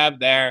taste you have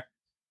there.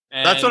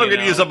 And, that's what I'm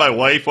going to use on my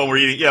wife when we're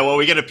eating. Yeah, when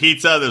we get a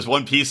pizza, there's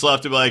one piece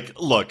left. To be like,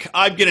 look,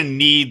 I'm going to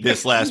need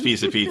this last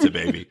piece of pizza,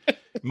 baby.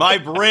 My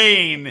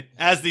brain,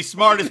 as the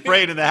smartest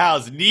brain in the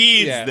house,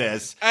 needs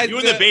this. You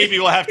and the baby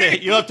will have to.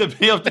 You have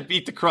to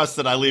beat the crust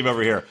that I leave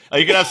over here.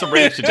 You can have some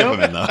ranch to dip them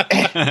in, though.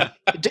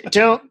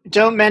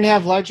 Don't men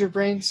have larger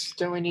brains?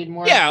 Don't we need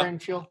more brain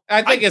fuel?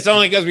 I think it's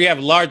only because we have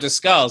larger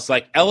skulls.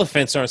 Like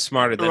elephants aren't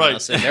smarter than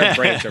us, and their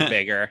brains are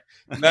bigger.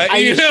 Are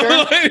you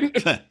sure?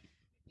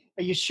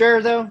 Are you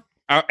sure though?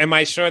 Am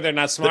I sure they're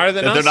not smarter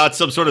than us? They're not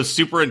some sort of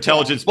super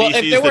intelligent species.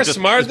 Well, if they were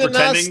smarter than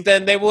us,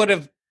 then they would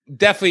have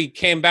definitely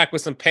came back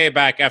with some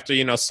payback after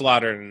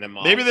slaughtering them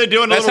all. Maybe they're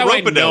doing a little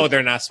rope-a-dope. That's how I know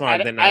they're not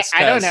smarter than us.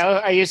 I don't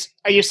know.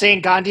 Are you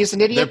saying Gandhi's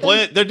an idiot?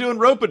 They're doing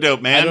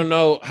rope-a-dope, man. I don't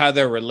know how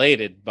they're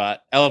related,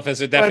 but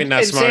elephants are definitely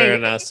not smarter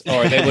than us,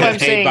 or they would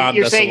have bombed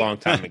us a long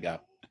time ago.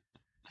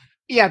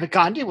 Yeah, but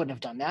Gandhi wouldn't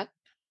have done that.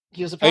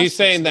 He was a pacifist. Are you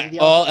saying that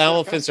all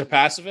elephants are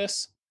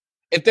pacifists?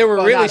 If they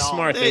were really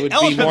smart, they would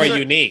be more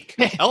unique.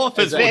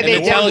 Elephants, an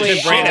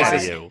intelligent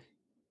brain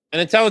an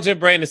intelligent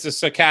brain is a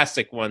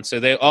sarcastic one, so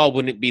they all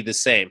wouldn't be the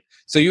same.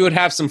 So you would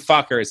have some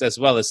fuckers as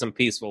well as some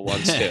peaceful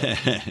ones too,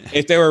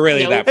 if they were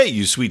really that. Hey,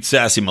 you sweet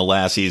sassy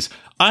molassies!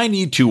 I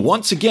need to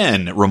once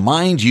again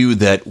remind you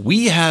that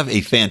we have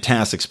a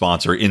fantastic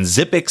sponsor in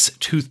Zippix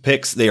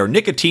toothpicks. They are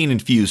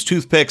nicotine-infused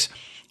toothpicks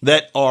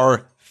that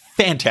are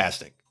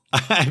fantastic.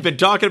 I've been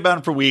talking about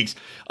them for weeks.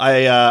 I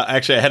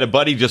had a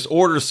buddy just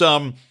order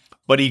some,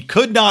 but he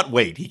could not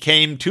wait. He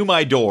came to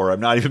my door. I'm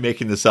not even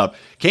making this up.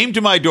 Came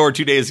to my door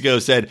 2 days ago,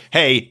 said,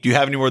 "Hey, do you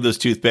have any more of those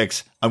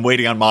toothpicks? I'm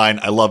waiting on mine.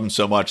 I love them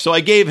so much." So I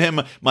gave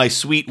him my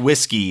sweet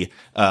whiskey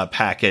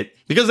packet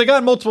because they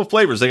got multiple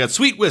flavors. They got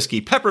sweet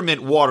whiskey,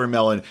 peppermint,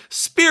 watermelon,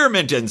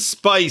 spearmint, and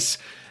spice,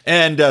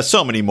 and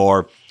so many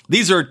more.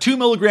 These are 2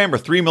 milligram or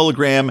 3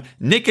 milligram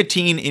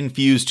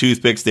nicotine-infused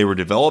toothpicks. They were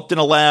developed in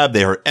a lab.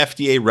 They are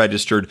FDA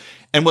registered.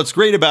 And what's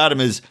great about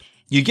them is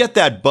you get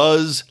that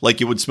buzz like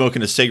you would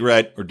smoking a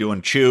cigarette or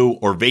doing chew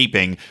or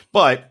vaping,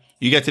 but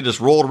you get to just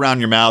roll it around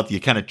your mouth. You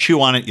kind of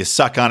chew on it. You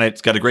suck on it.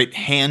 It's got a great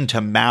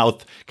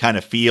hand-to-mouth kind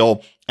of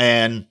feel.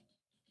 And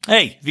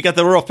hey, if you got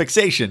the oral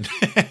fixation,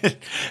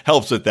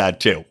 helps with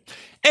that too.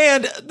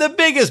 And the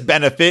biggest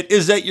benefit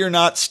is that you're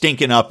not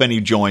stinking up any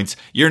joints.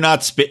 You're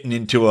not spitting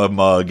into a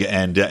mug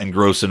and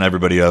grossing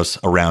everybody else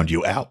around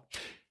you out.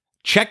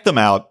 Check them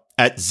out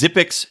at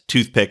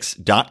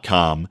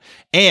zippixtoothpicks.com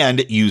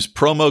and use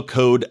promo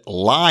code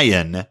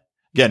LION.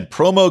 Again,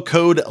 promo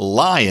code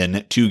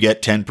LION to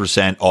get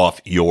 10%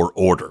 off your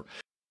order.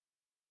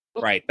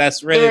 Right,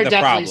 that's really the problem. There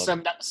are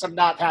definitely some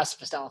not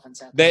pacifist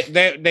elephants out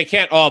there. They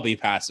can't all be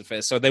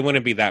pacifists, so they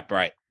wouldn't be that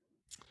bright.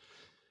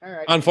 All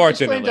right.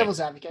 Unfortunately. Devil's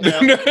advocate.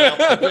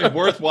 A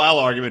worthwhile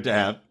argument to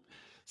have.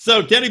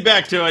 So getting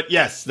back to it,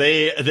 yes,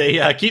 they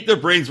keep their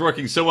brains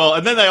working so well.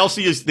 And then they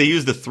also use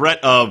the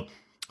threat of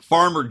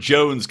Farmer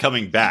Jones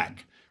coming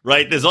back,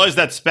 right? There's always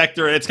that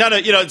specter. And it's kind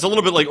of, it's a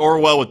little bit like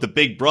Orwell with the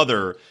Big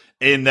Brother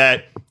in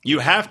that you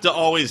have to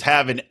always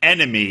have an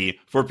enemy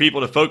for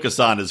people to focus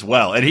on as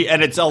well. And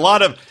there's a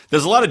lot of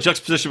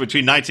juxtaposition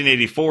between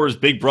 1984's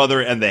Big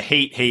Brother and the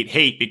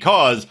hate,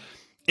 because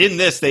in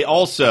this, they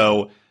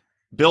also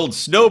build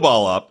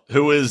Snowball up,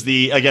 who is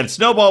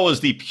Snowball was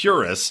the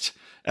purist,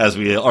 as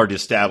we already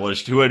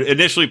established, who had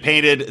initially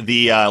painted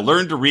the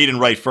learn to read and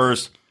write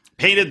first,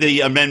 painted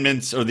the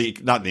amendments,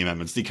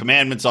 the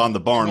commandments on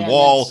the barn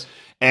wall.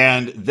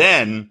 And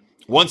then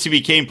once he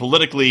became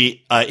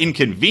politically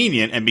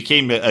inconvenient and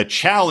became a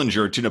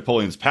challenger to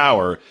Napoleon's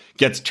power,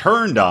 gets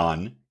turned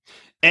on,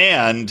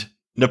 and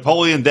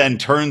Napoleon then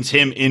turns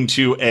him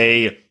into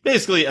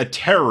basically a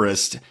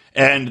terrorist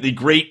and the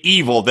great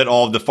evil that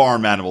all of the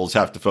farm animals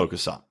have to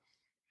focus on.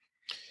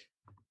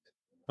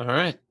 All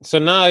right. So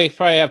now you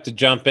probably have to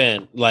jump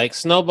in. Like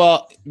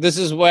Snowball, this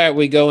is where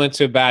we go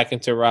back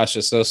into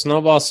Russia. So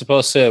Snowball's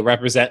supposed to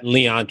represent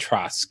Leon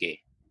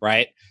Trotsky,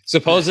 right?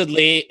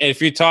 Supposedly,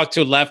 if you talk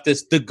to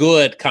leftists, the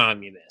good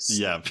communists.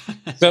 Yeah.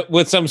 So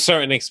with some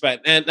certain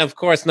expect. And of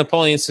course,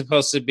 Napoleon's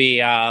supposed to be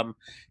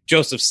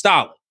Joseph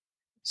Stalin.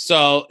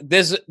 So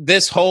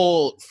this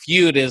whole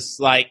feud is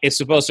it's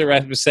supposed to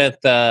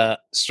represent the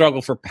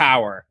struggle for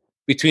power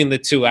between the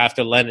two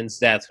after Lenin's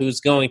death.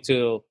 Who's going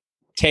to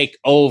take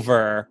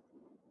over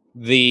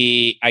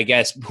who's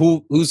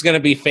going to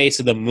be face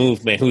of the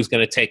movement? Who's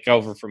going to take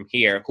over from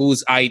here?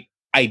 Whose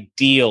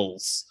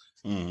ideals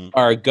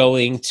are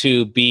going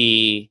to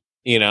be,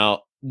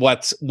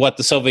 what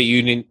the Soviet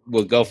Union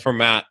will go from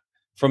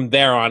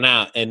there on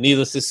out. And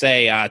needless to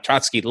say,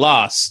 Trotsky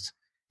lost.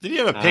 Did he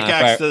have a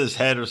pickaxe to his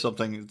head or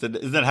something?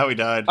 Isn't that how he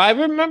died? I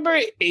remember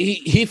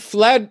he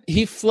fled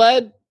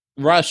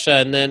Russia,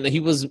 and then he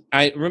was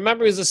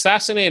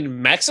assassinated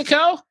in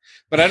Mexico,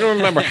 but I don't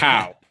remember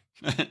how.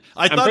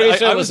 I'm pretty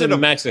sure it was in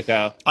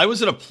Mexico. I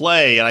was in a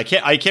play, and I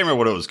can't remember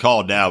what it was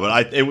called now,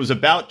 but it was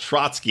about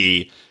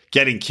Trotsky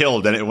getting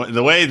killed, and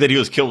the way that he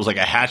was killed was like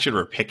a hatchet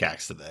or a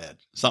pickaxe to the head.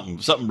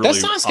 Something really. That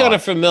sounds kind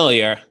of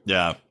familiar.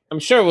 Yeah, I'm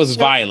sure it was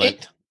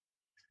violent.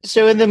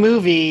 So in the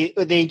movie,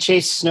 they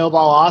chase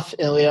Snowball off,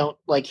 and we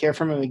don't hear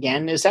from him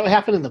again. Is that what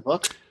happened in the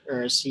book,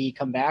 or does he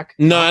come back?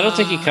 No, I don't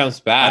think he comes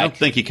back. I don't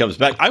think he comes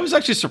back. I was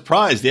actually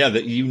surprised,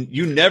 that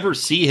you never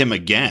see him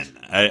again.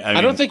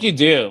 I don't think you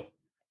do.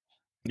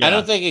 Yeah. I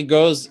don't think it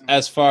goes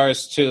as far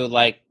as to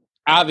like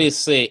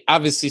obviously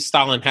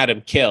Stalin had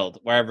him killed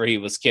wherever he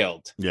was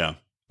killed. Yeah.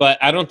 But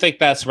I don't think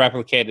that's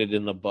replicated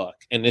in the book,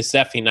 and it's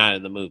definitely not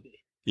in the movie.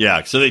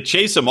 Yeah, so they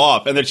chase him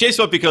off, and they chase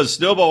him off because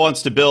Snowball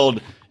wants to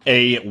build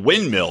a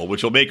windmill,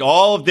 which will make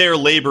all of their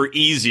labor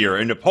easier.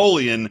 And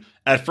Napoleon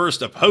at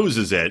first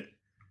opposes it,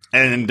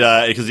 and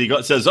because he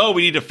says, "Oh,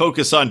 we need to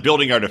focus on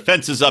building our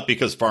defenses up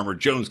because Farmer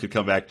Jones could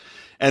come back."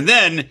 And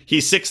then he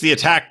sicks the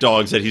attack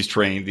dogs that he's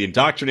trained, the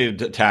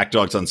indoctrinated attack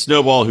dogs, on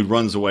Snowball, who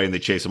runs away, and they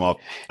chase him off.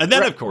 And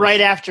then, of course, right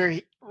after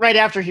he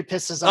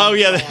pisses on. Oh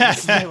yeah,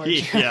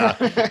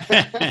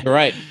 You're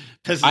right.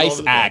 Pisses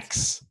Ice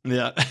axe.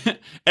 Yeah.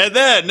 And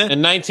then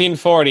in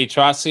 1940,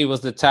 Trotsky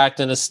was attacked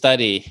in a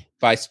study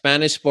by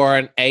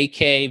Spanish-born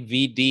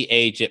AKVD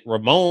agent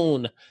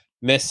Ramon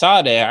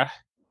Mesader,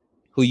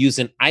 who used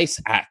an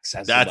ice axe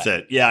as that's a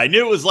weapon. it. Yeah, I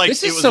knew it was like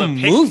This it is was some a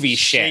movie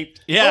shit.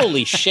 Yeah.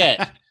 Holy shit.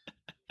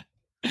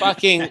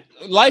 Fucking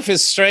life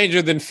is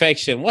stranger than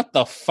fiction. What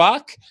the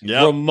fuck?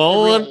 Yep.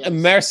 Ramon It really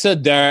is.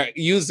 Mercader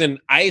used an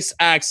ice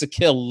axe to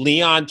kill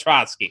Leon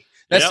Trotsky.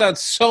 That Yep.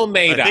 sounds so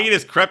made I up. think he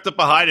just crept up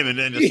behind him and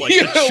then just like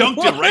Yeah,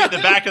 chunked him right in the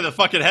what? back of the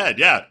fucking head.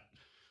 Yeah.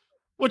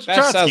 Which That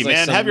Trotsky, sounds like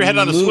man, some have your head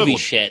on a movie swivel.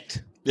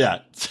 shit. Yeah.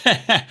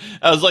 That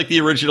was like the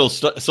original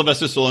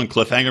Sylvester Stallone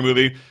cliffhanger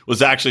movie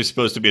was actually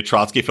supposed to be a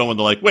Trotsky film, and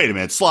they're like, wait a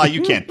minute, Sly,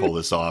 you can't pull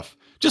this off.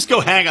 Just go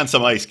hang on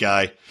some ice,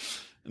 guy.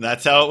 And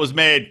that's how it was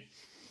made.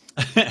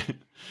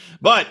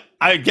 But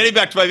getting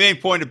back to my main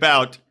point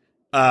about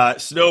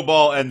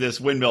Snowball and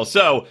this windmill.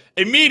 So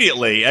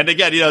immediately, and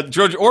again,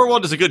 George Orwell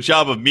does a good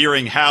job of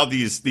mirroring how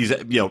these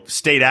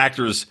state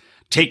actors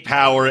take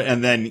power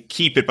and then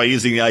keep it by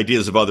using the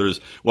ideas of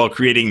others while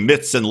creating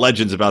myths and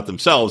legends about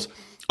themselves.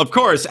 Of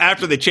course,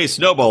 after they chase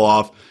Snowball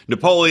off,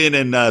 Napoleon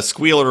and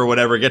Squealer or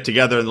whatever get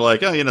together and they're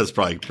like, oh, it's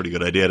probably a pretty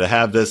good idea to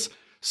have this.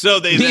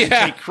 So they then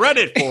take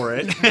credit for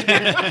it.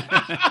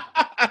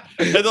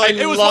 And they're like,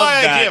 it was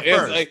my idea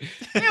first.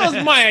 It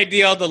was my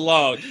idea all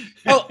along.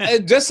 Oh,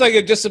 and just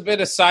a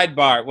bit of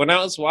sidebar. When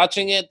I was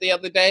watching it the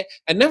other day,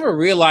 I never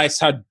realized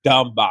how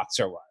dumb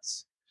Boxer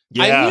was.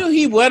 Yeah. I knew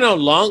he went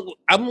along.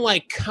 I'm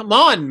like, come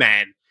on,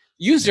 man.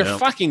 Use your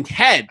fucking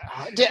head.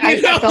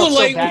 I felt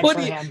so bad for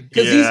him.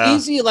 Because he's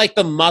easy like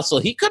the muscle.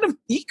 He could have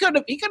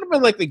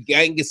been like the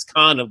Genghis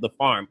Khan of the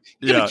farm.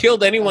 He could have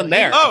killed anyone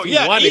there. Oh, if he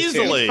yeah, wanted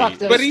easily.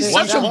 to. But he's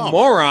such a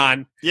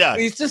moron. Yeah.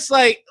 He's just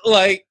like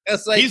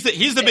it's like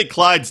he's the big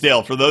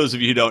Clydesdale. For those of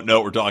you who don't know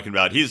what we're talking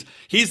about, he's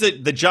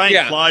the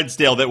giant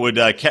Clydesdale that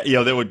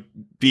would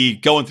be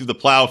going through the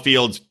plow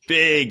fields.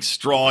 Big,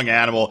 strong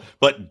animal,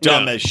 but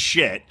dumb as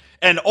shit.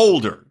 And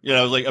older,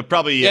 like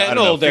probably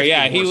older.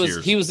 Yeah, he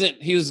years.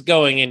 he was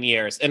going in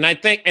years, and I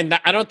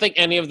don't think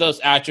any of those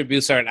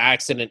attributes are an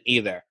accident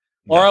either.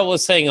 No. Orwell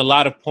was saying a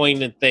lot of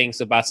poignant things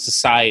about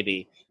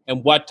society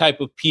and what type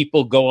of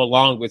people go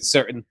along with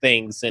certain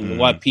things and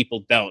what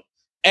people don't.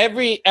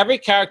 Every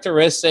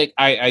characteristic,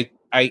 I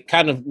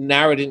kind of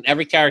narrowed in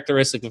every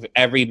characteristic of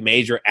every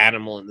major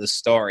animal in this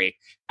story.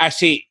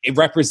 Actually, it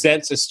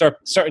represents a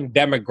certain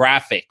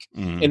demographic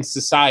in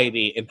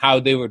society and how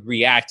they would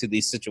react to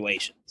these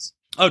situations.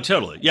 Oh,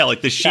 totally. Yeah, like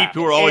the sheep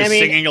who are always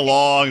singing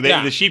along.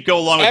 The sheep go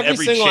along with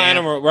every single chant.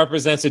 animal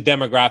represents a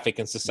demographic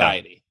in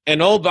society. Yeah.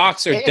 And old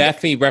Boxer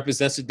definitely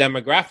represents a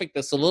demographic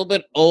that's a little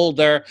bit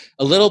older,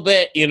 a little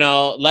bit,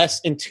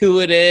 less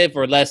intuitive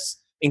or less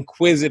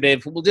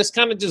inquisitive. We'll just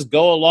kind of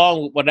go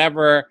along with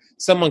whatever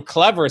someone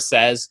clever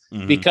says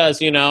because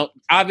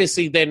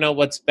obviously they know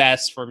what's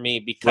best for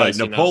me because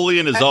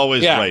Napoleon is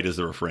always right is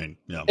the refrain.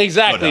 Yeah,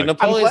 exactly.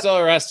 Napoleon's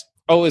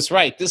always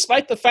right,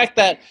 despite the fact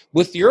that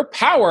with your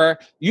power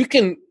you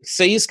can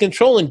seize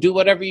control and do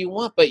whatever you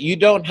want, but you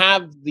don't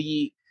have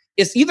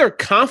it's either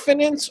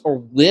confidence or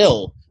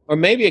will, or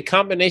maybe a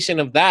combination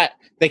of that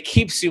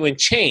keeps you in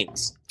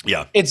chains.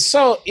 Yeah. It's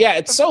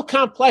so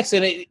complex,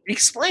 and it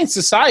explains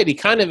society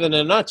kind of in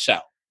a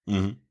nutshell.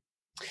 Mm-hmm.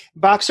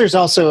 Boxer's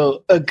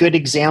also a good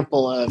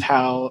example of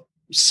how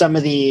some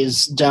of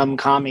these dumb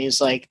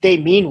commies, they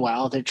mean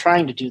well, they're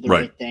trying to do the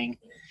right thing,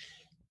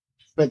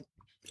 but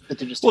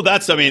they're just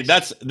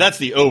that's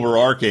the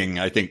overarching,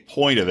 I think,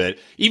 point of it.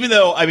 Even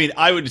though,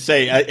 I would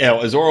say,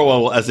 as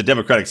Orwell, as a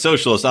democratic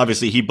socialist,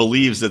 obviously he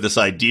believes that this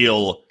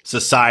ideal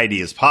society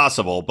is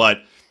possible, but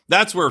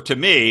that's where, to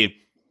me,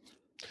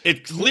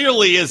 it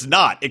clearly is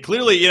not. It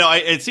clearly,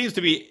 it seems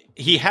to be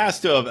he has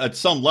to have at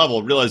some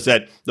level realized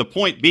that the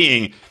point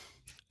being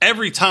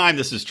every time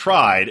this is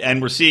tried,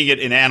 and we're seeing it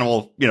in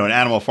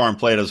Animal Farm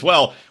play it as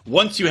well.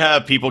 Once you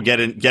have people get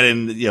in,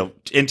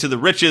 into the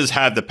riches,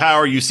 have the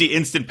power, you see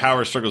instant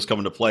power struggles come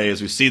into play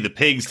as we see the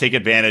pigs take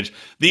advantage.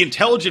 The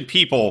intelligent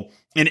people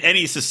in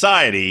any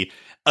society,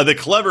 the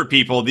clever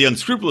people, the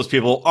unscrupulous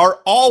people are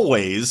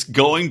always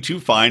going to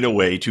find a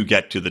way to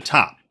get to the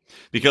top.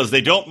 Because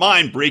they don't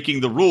mind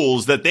breaking the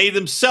rules that they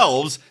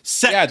themselves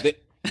set. Yeah,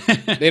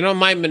 they don't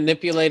mind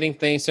manipulating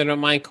things. They don't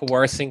mind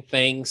coercing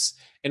things.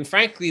 And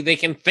frankly, they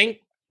can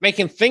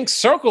think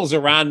circles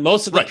around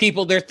most of the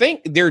people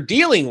they're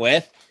dealing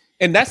with,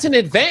 and that's an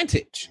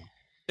advantage.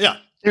 Yeah.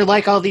 They're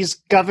like all these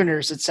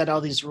governors that set all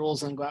these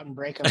rules and go out and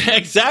break them.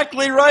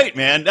 Exactly right,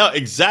 man. No,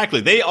 exactly.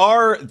 They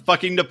are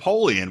fucking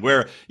Napoleon,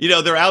 where,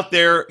 they're out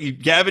there.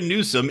 Gavin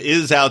Newsom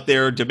is out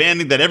there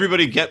demanding that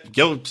everybody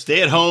go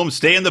stay at home,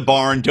 stay in the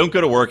barn, don't go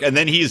to work. And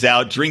then he's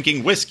out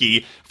drinking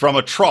whiskey from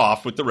a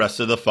trough with the rest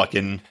of the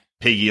fucking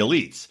piggy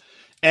elites.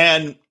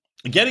 And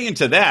getting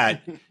into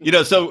that,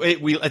 so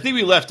I think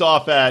we left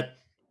off at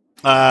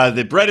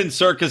the bread and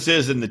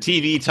circuses and the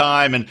TV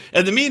time. And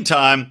in the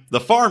meantime, the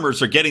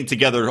farmers are getting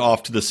together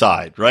off to the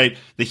side, right?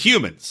 The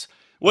humans,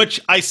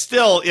 which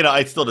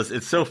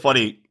it's so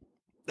funny.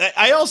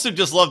 I also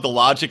just love the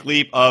logic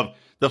leap of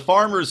the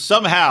farmers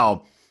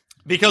somehow,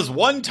 because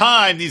one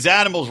time these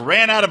animals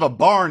ran out of a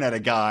barn at a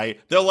guy.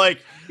 They're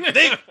like,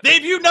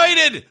 they've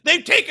united.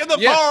 They've taken the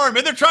farm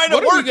and they're trying to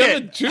work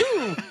it.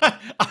 Do?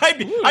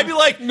 I'd be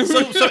like,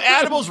 so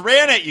animals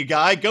ran at you,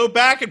 guy. Go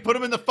back and put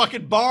them in the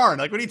fucking barn.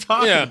 Like, what are you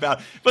talking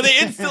about? But they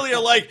instantly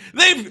are like,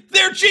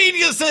 they're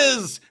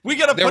geniuses. We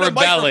got to put a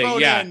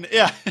microphone in.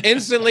 Yeah.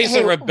 Instantly it's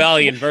a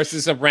rebellion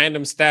versus a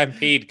random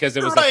stampede because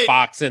there was a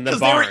fox in the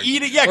barn.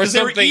 Because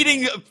they were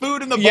eating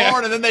food in the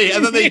barn and then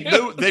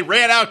they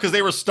ran out because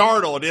they were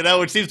startled.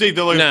 It seems to be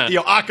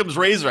the Occam's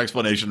razor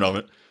explanation of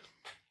it.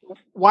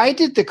 Why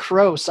did the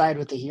crow side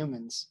with the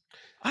humans?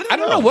 I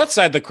don't know what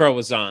side the crow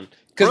was on.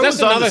 Because that's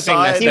another thing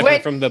that's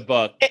different from the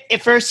book.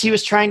 At first, he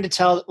was trying to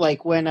tell,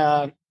 like, when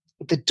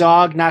the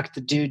dog knocked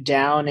the dude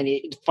down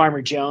and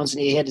Farmer Jones,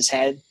 and he hit his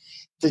head,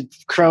 the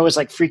crow was,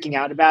 like, freaking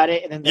out about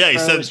it. And then he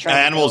said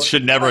animals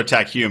should never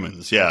attack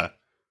humans. Yeah.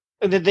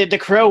 The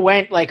crow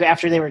went, like,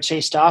 after they were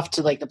chased off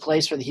to, like, the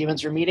place where the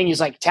humans were meeting. He was,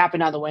 like,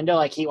 tapping on the window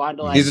like he wanted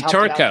to, like, he's a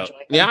turncoat.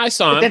 Yeah, I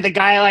saw him. But then the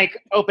guy,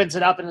 like, opens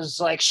it up and is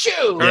like,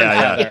 shoo!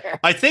 Yeah.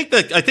 I think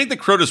the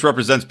crow just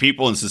represents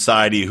people in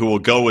society who will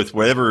go with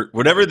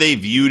whatever they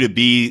view to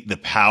be the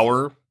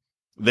power.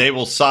 They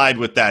will side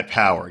with that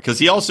power. Because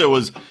he also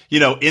was,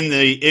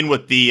 in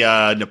with the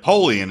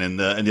Napoleon and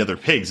the other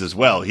pigs as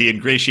well. He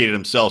ingratiated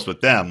himself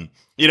with them.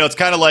 It's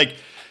kind of like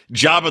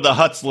Jabba the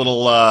Hutt's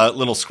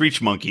little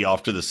screech monkey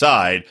off to the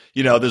side.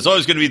 There's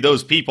always going to be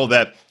those people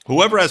that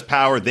whoever has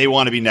power, they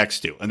want to be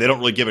next to, and they don't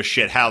really give a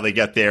shit how they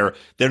get there.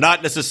 They're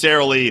not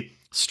necessarily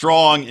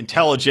strong,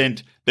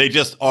 intelligent. They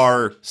just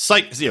are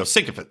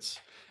sycophants.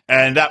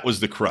 And that was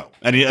the crow.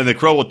 And the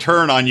crow will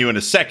turn on you in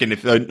a second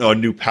if a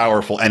new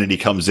powerful entity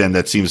comes in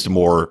that seems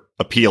more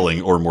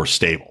appealing or more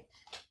stable.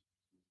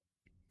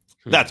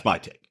 That's my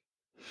take.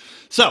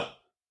 So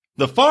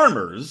the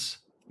farmers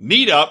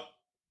meet up,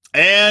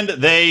 and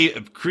they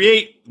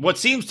create what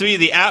seems to be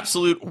the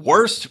absolute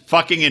worst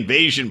fucking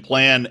invasion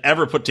plan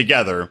ever put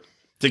together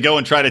to go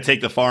and try to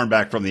take the farm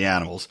back from the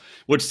animals,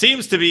 which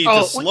seems to be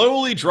to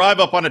slowly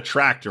drive up on a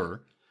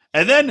tractor.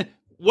 And then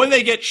when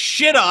they get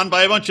shit on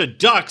by a bunch of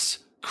ducks,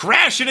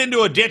 crash it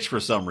into a ditch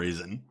for some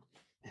reason.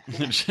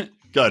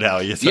 Good,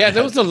 Howie. Yeah,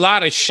 there was a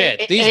lot of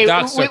shit. These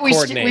ducks are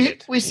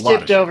coordinated. We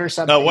skipped over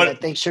something that I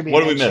think should be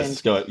mentioned. What did we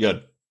miss? Go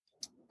ahead.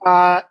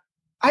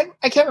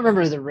 I can't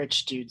remember the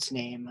rich dude's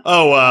name.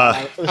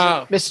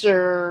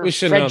 Mr. We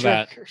should Frederick know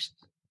that.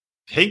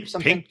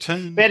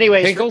 Pinkton. But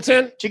anyways,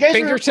 Pinkerton? Do you guys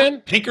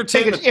Pinkerton?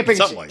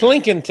 Something like that.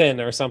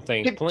 Plinkington or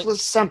something.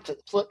 Something.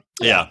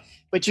 Yeah.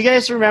 But you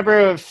guys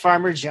remember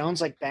Farmer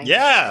Jones banging?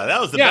 Yeah, that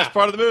was the best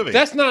part of the movie.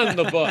 That's not in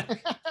the book.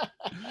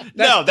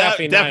 No, that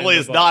definitely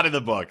is not in the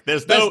book.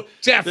 That's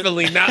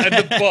definitely not in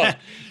the book.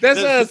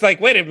 I was like,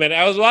 wait a minute.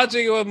 I was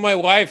watching it with my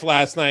wife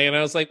last night, and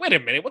I was like, wait a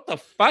minute, what the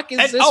fuck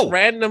is this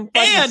random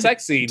fucking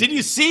sex scene? Did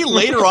you see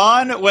later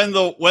on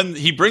when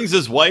he brings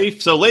his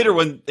wife? So later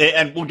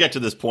and we'll get to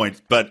this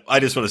point, but I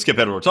just want to skip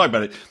ahead when we're talking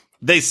about it.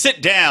 They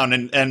sit down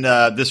and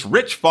this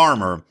rich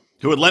farmer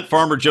who had lent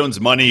Farmer Jones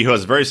money, who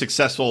was very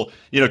successful,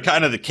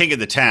 kind of the king of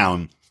the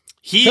town.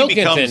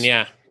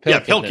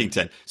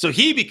 Pilkington. So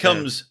he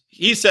becomes,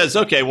 he says,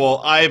 okay, well,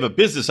 I have a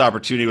business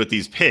opportunity with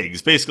these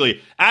pigs.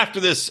 Basically, after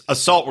this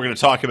assault we're going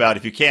to talk about,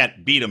 if you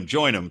can't beat them,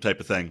 join them type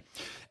of thing.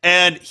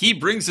 And he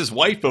brings his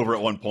wife over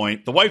at one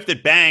point, the wife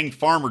that banged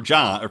Farmer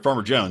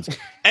Jones.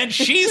 And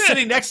she's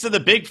sitting next to the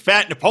big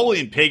fat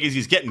Napoleon pig as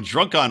he's getting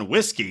drunk on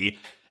whiskey.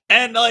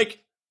 And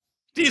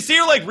do you see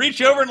her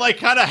reach over and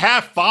kind of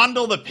half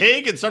fondle the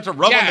pig and start to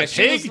rub on the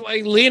pig? She's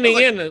leaning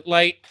in,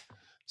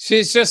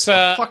 she's just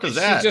the fuck is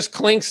that? She just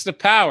clinks the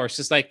power.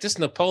 She's like, this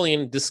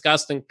Napoleon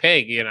disgusting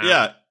pig,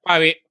 Yeah.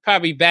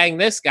 Probably bang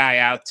this guy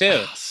out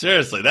too.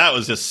 Seriously, that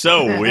was just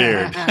so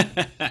weird.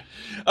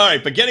 All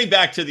right, but getting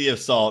back to the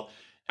assault.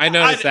 I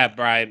noticed that,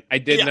 Brian. I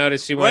did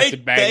notice she wants to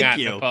bang out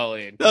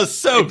Napoleon. That was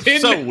so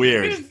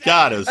weird.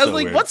 God, it was so weird. I was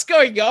like, what's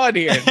going on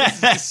here? This is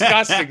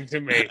disgusting to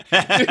me.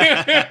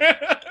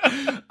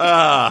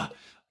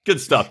 Good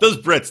stuff. Those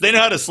Brits, they know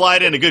how to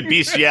slide in a good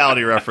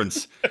bestiality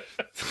reference.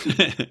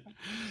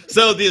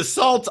 So the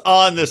assault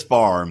on this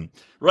farm,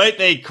 right?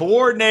 They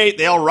coordinate.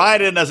 They all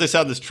ride in, as I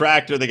said, on this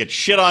tractor. They get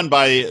shit on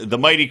by the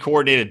mighty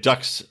coordinated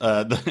ducks,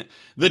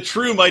 the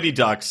true mighty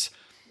ducks.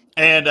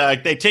 And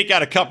they take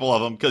out a couple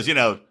of them because,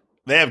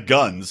 they have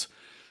guns.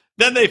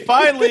 Then they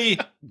finally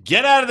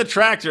get out of the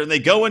tractor and they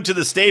go into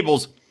the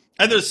stables.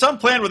 And there's some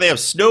plan where they have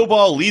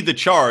Snowball lead the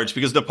charge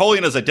because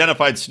Napoleon has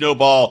identified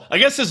Snowball. I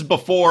guess this is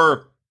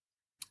before.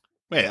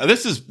 Wait,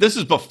 this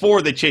is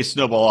before they chase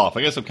Snowball off.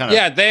 I guess I'm kind of.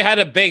 Yeah, they had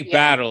a big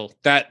battle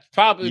that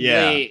probably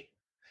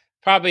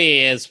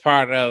is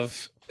part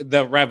of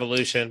the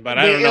revolution, but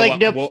I don't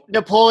know what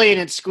Napoleon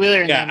and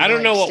Squealer. Yeah, I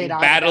don't know what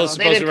battle is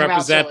supposed to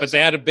represent, but they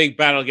had a big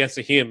battle against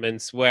the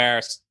humans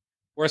where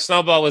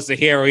Snowball was the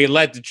hero. He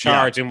led the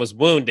charge and was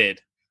wounded.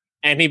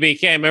 And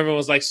everyone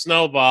was like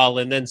Snowball,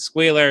 and then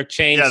Squealer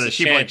changed the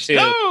chant to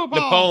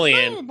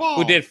Napoleon,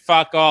 who did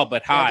fuck all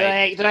but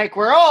hide. They're like,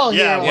 we're all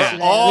heroes. Which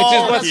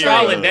is what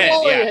Stalin did.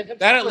 Yeah.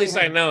 That at least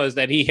I know is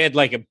that he hid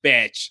like a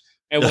bitch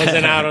and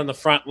wasn't out on the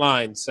front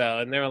line. So,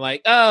 and they were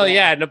like, oh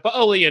yeah,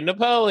 Napoleon.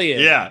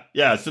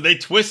 Yeah. So they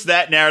twist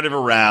that narrative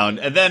around,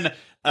 and then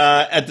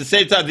at the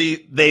same time,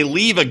 they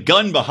leave a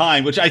gun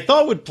behind, which I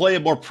thought would play a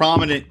more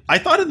prominent. I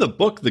thought in the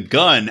book the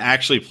gun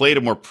actually played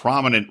a more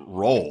prominent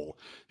role.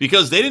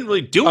 Because they didn't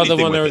really do anything.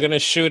 The one with they were going to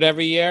shoot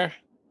every year?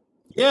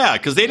 Yeah,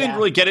 because they didn't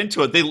really get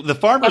into it. The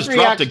farmers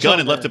dropped a gun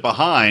and left it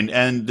behind,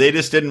 and they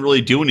just didn't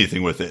really do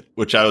anything with it,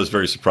 which I was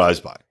very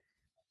surprised by.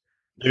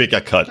 Maybe it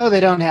got cut. Oh, they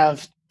don't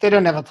have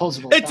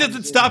opposable. It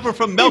doesn't stop her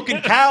from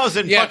milking cows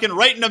and fucking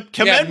writing them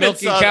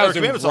commandments. Milking cows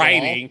and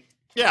writing.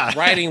 Yeah.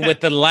 Writing with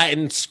the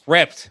Latin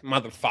script,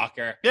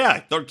 motherfucker.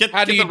 Yeah.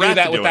 How do you do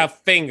that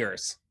without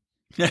fingers?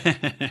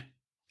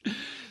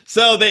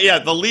 So,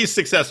 the least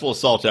successful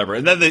assault ever.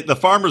 And then the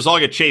farmers all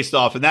get chased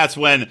off, and that's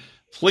when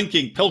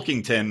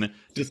Pilkington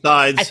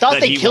decides I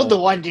thought they killed the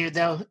one dude,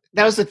 though.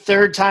 That was the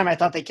third time I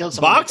thought they killed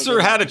someone. Boxer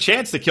had a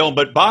chance to kill him,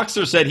 but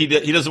Boxer said he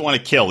doesn't want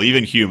to kill,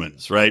 even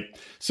humans, right?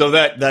 So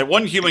that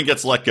one human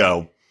gets let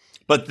go.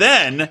 But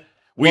then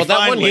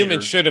that one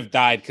human should have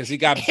died because he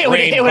got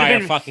brained by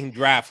a fucking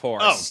draft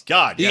horse. Oh,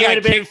 God. He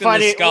got kicked in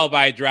the skull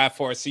by a draft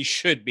horse. He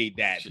should be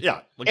dead.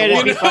 Yeah. Like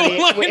Mr.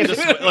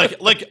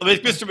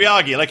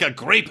 Miyagi, like a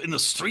grape in the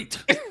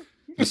street.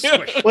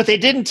 What they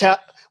didn't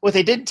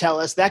tell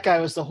us, that guy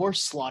was the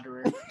horse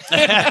slaughterer.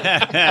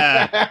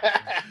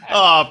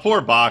 Oh,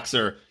 poor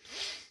Boxer.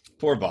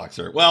 Poor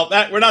Boxer. Well,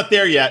 we're not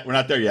there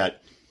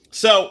yet.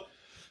 So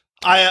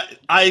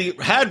I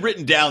had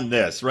written down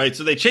this, right?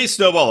 So they chase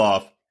Snowball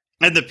off.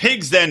 And the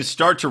pigs then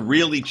start to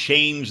really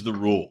change the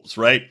rules,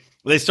 right?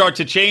 They start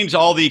to change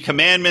all the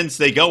commandments.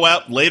 They go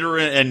out later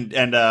and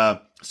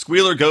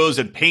Squealer goes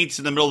and paints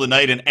in the middle of the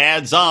night and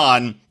adds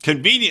on,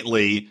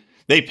 conveniently,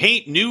 they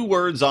paint new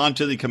words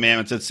onto the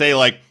commandments that say,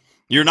 like,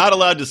 you're not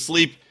allowed to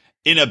sleep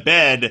in a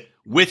bed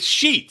with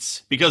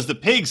sheets because the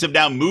pigs have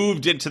now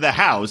moved into the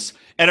house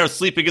and are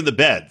sleeping in the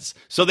beds.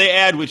 So they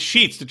add with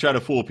sheets to try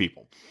to fool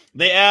people.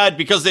 They add,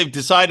 because they've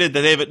decided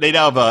that they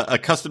now have a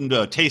accustomed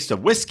taste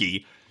of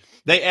whiskey,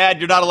 they add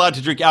you're not allowed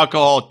to drink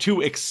alcohol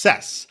to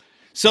excess.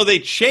 So they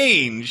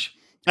change,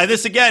 and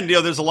this again,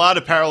 there's a lot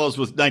of parallels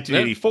with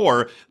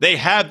 1984. They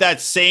have that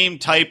same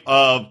type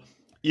of,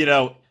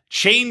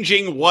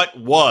 changing what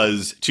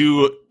was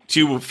to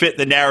fit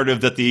the narrative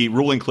that the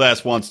ruling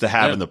class wants to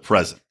have in the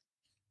present.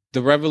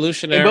 The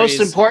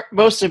revolutionaries.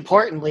 Most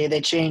importantly,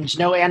 they changed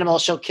no animal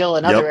shall kill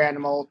another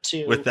animal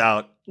to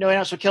no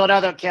animal shall kill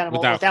another animal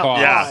without cause.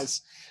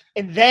 Yes.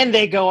 And then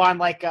they go on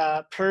like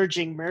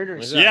purging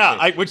murders. Yeah,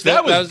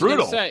 that was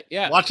brutal.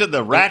 Watching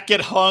the rat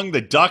get hung, the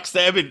ducks.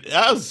 That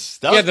was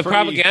the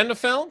propaganda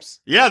films.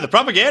 Yeah, the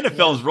propaganda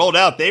films rolled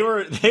out. They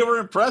were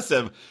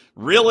impressive.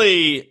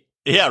 Really,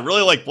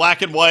 really like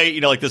black and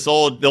white. Like this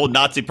old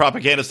Nazi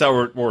propaganda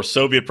style or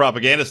Soviet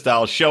propaganda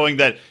style, showing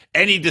that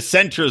any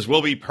dissenters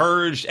will be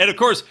purged. And of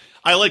course,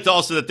 I liked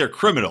also that they're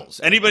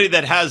criminals. Anybody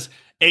that has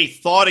a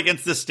thought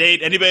against the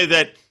state, anybody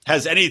that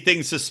has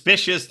anything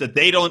suspicious that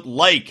they don't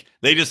like,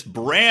 they just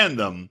brand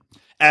them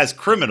as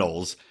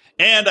criminals.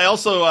 And I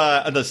also,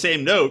 on the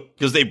same note,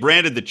 because they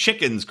branded the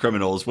chickens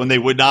criminals when they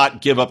would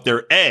not give up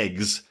their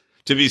eggs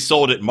to be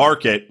sold at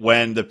market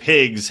when the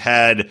pigs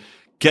had,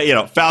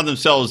 found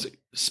themselves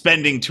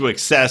spending to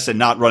excess and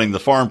not running the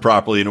farm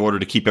properly in order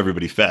to keep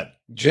everybody fed.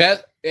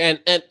 And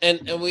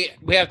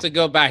we have to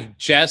go back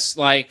just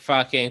like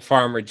fucking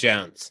Farmer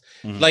Jones.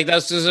 Mm-hmm. Like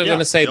that's just what I'm going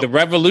to say. Yep. The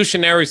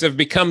revolutionaries have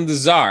become the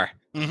czar.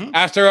 Mm-hmm.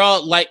 After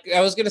all, like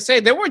I was going to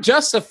say, they were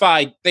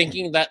justified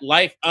thinking that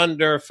life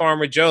under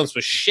Farmer Jones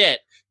was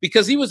shit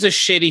because he was a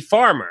shitty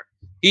farmer.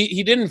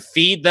 He didn't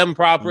feed them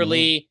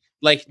properly.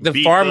 Mm-hmm. Like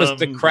the farm was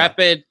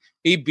decrepit.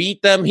 He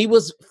beat them. He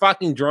was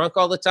fucking drunk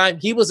all the time.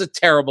 He was a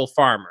terrible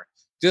farmer.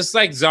 Just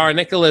like Tsar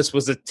Nicholas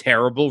was a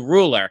terrible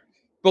ruler.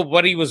 But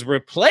what he was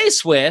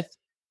replaced with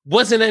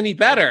wasn't any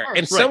better.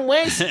 In some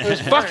ways, it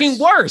was fucking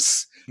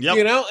worse. Yep.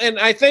 And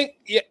I think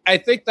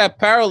that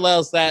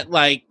parallels that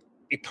like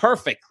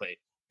perfectly.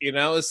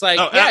 It's like,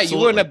 you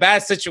were in a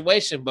bad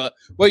situation, but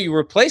what you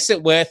replace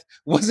it with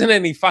wasn't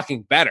any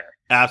fucking better.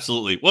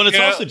 Absolutely. Well, it's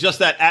also just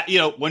that,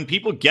 when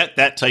people get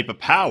that type of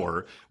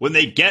power, when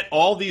they get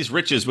all these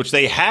riches, which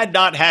they had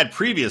not had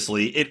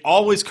previously, it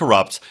always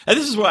corrupts. And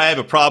this is why I have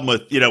a problem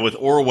with, with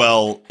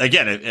Orwell.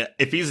 Again,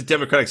 if he's a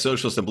democratic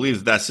socialist and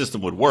believes that system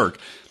would work,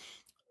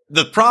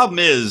 the problem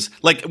is,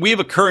 like, we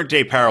have a current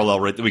day parallel,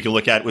 right, that we can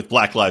look at with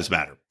Black Lives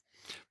Matter.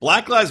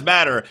 Black Lives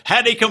Matter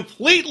had a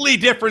completely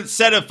different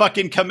set of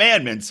fucking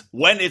commandments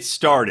when it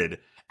started,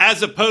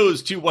 as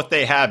opposed to what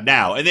they have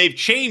now. And they've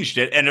changed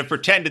it and have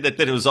pretended that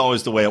it was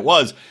always the way it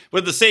was. But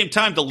at the same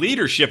time, the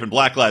leadership in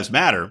Black Lives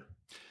Matter,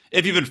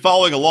 if you've been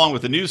following along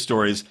with the news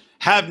stories,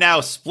 have now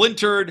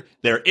splintered.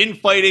 They're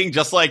infighting,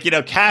 just like,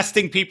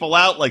 casting people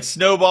out like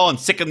Snowball and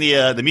sicking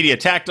the media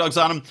attack dogs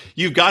on them.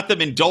 You've got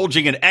them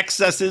indulging in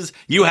excesses.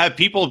 You have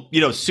people,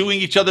 suing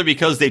each other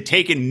because they've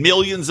taken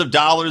millions of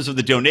dollars of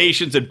the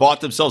donations and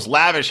bought themselves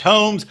lavish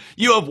homes.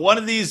 You have one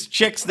of these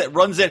chicks that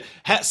runs it,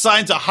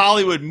 signs a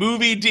Hollywood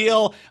movie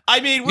deal. I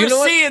mean, we're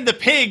seeing the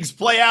pigs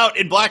play out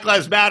in Black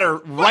Lives Matter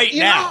right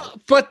now.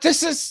 But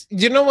this is,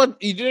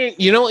 what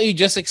you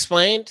just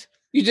explained?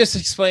 You just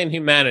explained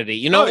humanity.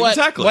 You know what?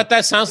 Exactly. What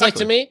that sounds like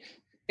to me?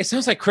 It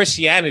sounds like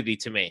Christianity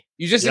to me.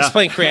 You just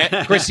explained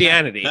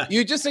Christianity.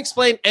 You just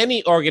explained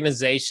any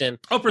organization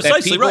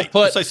that people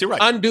put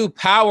undue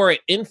power,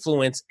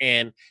 influence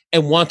in,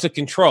 and want to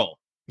control.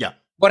 Yeah.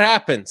 What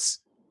happens?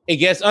 It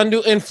gets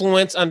undue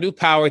influence, undue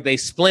power. They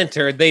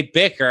splinter. They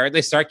bicker.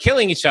 They start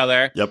killing each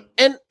other. Yep.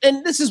 And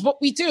this is what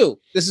we do.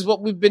 This is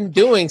what we've been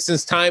doing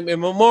since time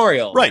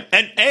immemorial. Right.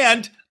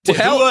 And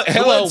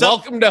hello,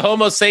 welcome to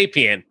Homo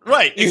sapien.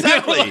 Right,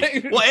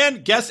 exactly. Well,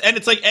 and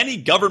it's like any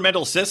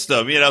governmental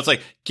system, it's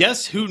like,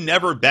 guess who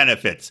never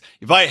benefits?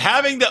 By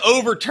having to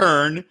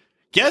overturn,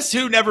 guess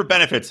who never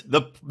benefits?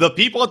 The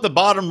people at the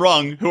bottom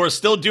rung who are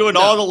still doing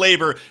all the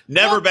labor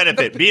never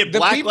benefit. Be it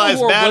Black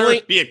Lives Matter,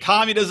 be it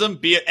communism,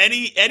 be it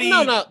any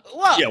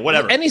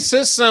whatever. Any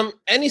system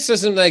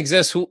that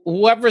exists,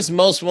 whoever's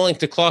most willing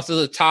to claw to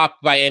the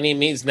top by any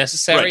means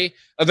necessary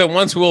are the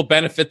ones who will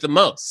benefit the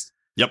most.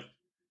 Yep.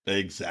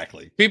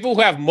 Exactly. People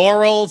who have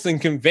morals and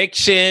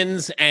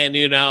convictions and,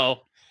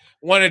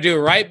 want to do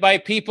right by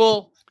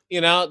people,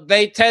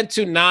 they tend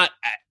to not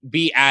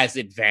be as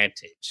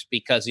advantaged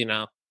because, you're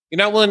not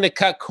willing to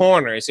cut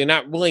corners. You're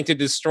not willing to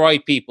destroy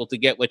people to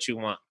get what you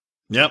want.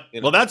 Yep.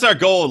 Well, that's our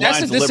goal.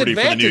 That's Lions of Liberty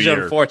for the new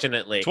year.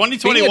 Unfortunately.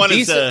 2021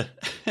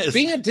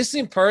 being a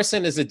decent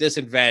person is a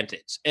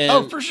disadvantage.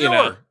 And, for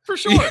sure. For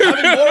sure.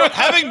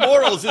 Having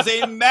morals is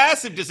a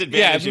massive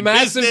disadvantage. Yeah,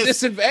 massive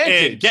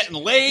disadvantage. And getting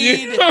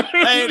laid.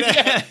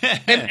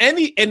 And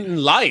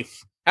in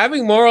life,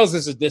 having morals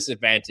is a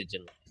disadvantage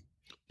in life.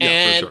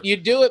 And you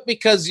do it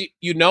because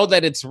you know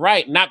that it's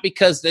right, not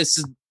because this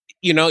is,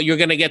 you're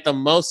going to get the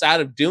most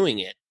out of doing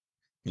it.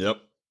 Yep.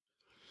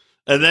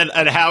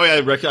 And Howie,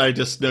 I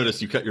just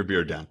noticed you cut your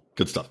beard down.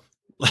 Good stuff.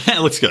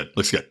 Looks good.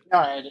 No,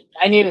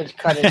 I needed to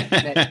cut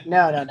it.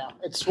 No.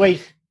 It's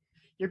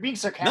you're being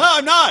sarcastic.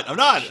 No, I'm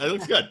not. It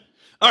looks good.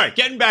 All right,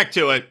 getting back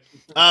to it.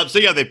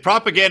 The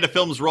propaganda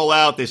films roll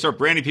out. They start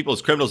branding people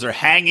as criminals. They're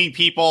hanging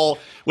people,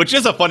 which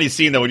is a funny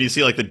scene, though, when you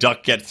see like the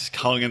duck gets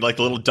hung and like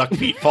the little duck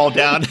feet fall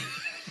down.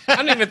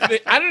 I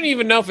don't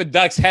even know if a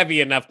duck's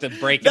heavy enough to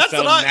break its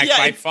own neck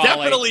by falling.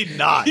 Definitely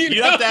not.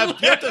 You have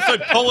to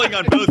start pulling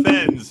on both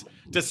ends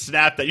to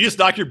snap that. You just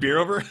knock your beer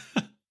over?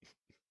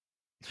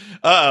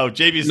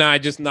 JB's... No, I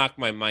just knocked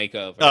my mic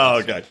over. Oh,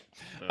 okay.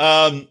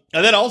 And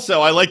then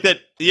also, I like that,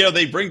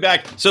 they bring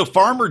back... So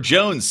Farmer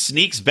Jones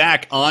sneaks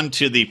back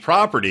onto the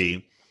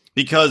property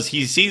because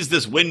he sees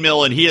this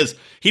windmill and he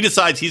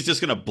decides he's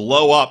just going to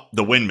blow up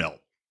the windmill.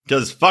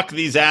 Because fuck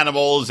these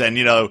animals and,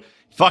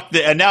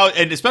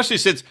 and especially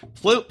since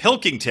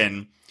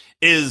Pilkington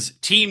is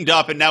teamed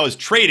up and now is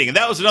trading. And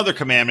that was another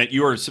commandment.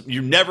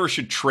 You never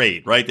should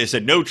trade, right? They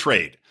said no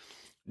trade.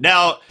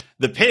 Now,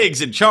 the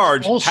pigs in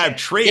charge have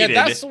traded.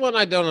 Yeah, that's the one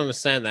I don't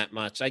understand that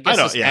much. I guess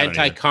it's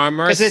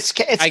anti-commerce.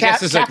 Because I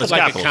guess it's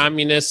like a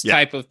communist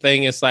type of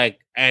thing. It's like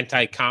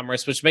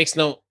anti-commerce, which makes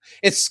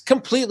it's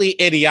completely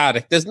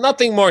idiotic. There's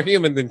nothing more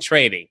human than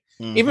trading.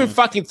 Mm-hmm. Even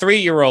fucking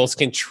 3-year-olds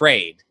can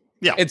trade.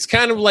 Yeah. It's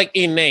kind of like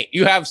innate.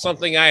 You have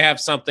something, I have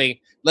something.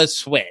 Let's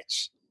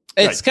switch.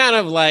 It's kind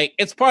of like,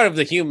 it's part of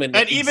the human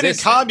And existence. even in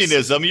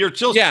communism, you're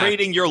still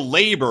trading your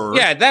labor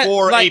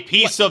for a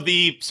piece of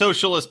the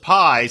socialist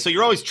pie. So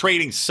you're always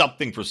trading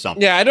something for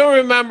something. Yeah, I don't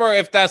remember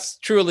if that's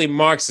truly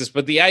Marxist,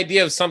 but the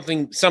idea of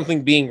something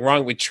being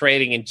wrong with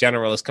trading in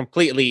general is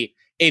completely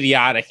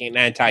idiotic and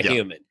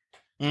anti-human.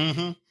 Yeah.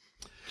 Mm-hmm.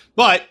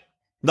 But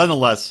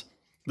nonetheless,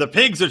 the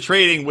pigs are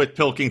trading with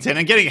Pilkington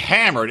and getting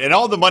hammered. And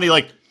all the money,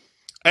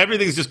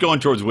 everything's just going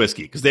towards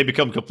whiskey because they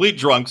become complete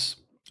drunks,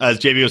 as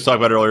JB was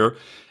talking about earlier.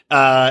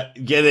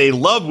 They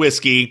love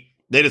whiskey.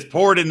 They just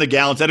pour it in the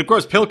gallons. And of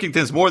course,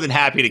 Pilkington's more than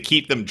happy to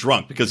keep them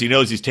drunk because he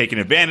knows he's taking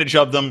advantage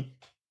of them.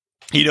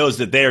 He knows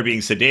that they are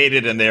being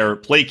sedated and they're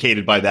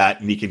placated by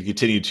that. And he can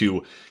continue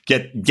to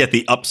get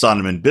the ups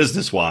on them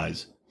business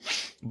wise.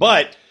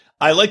 But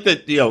I like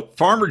that,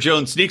 Farmer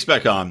Jones sneaks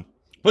back on,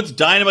 puts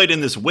dynamite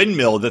in this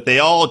windmill that they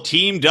all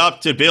teamed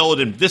up to build.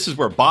 And this is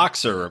where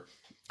Boxer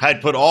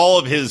had put all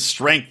of his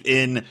strength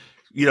in,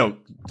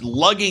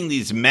 lugging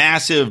these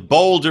massive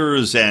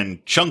boulders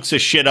and chunks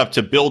of shit up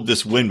to build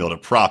this windmill to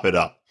prop it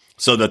up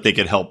so that they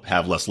could help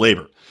have less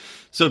labor.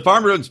 So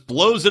Farmer Jones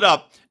blows it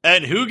up,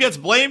 and who gets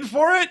blamed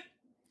for it?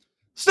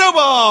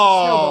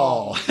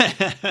 Snowball!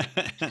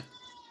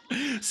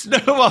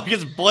 Snowball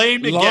gets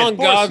blamed again. Long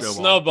Poor dog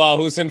Snowball,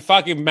 who's in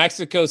fucking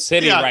Mexico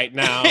City Yeah. right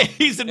now.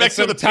 He's in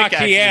Mexico with a some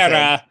pickaxe in his hand.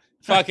 taquiera,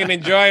 fucking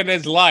enjoying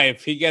his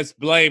life. He gets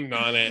blamed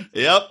on it.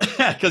 Yep,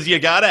 because you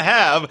got to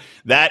have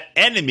that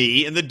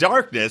enemy in the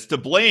darkness to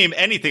blame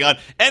anything on.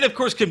 And of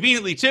course,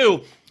 conveniently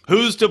too,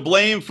 who's to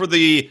blame for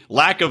the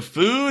lack of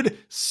food?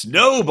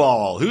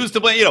 Snowball. Who's to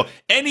blame? You know,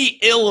 any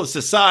ill of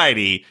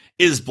society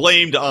is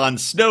blamed on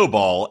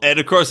Snowball. And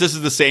of course, this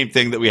is the same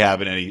thing that we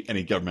have in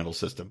any governmental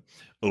system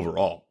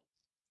overall.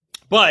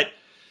 But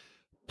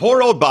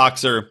poor old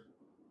Boxer,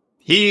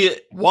 he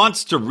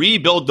wants to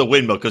rebuild the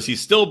windmill because he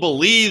still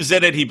believes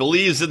in it. He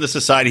believes in the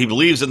society. He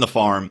believes in the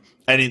farm.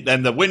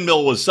 And the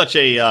windmill was such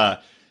a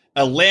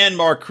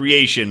landmark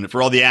creation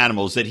for all the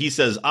animals that he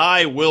says,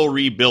 I will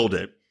rebuild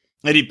it.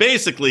 And he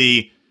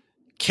basically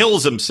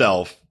kills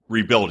himself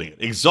rebuilding it,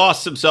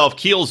 exhausts himself,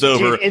 keels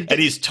over, Dude, and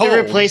he's told.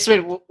 The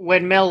replacement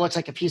windmill looks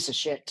like a piece of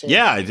shit, too.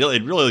 Yeah,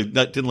 it really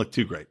didn't look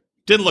too great.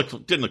 Didn't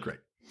look great.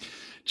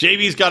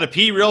 JB's got to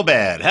pee real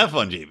bad. Have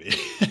fun,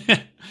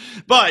 JB.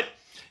 But,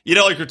 you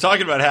know, like we're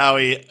talking about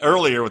Howie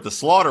earlier with the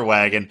slaughter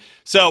wagon.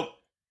 So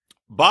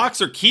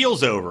Boxer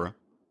keels over,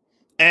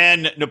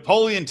 and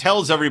Napoleon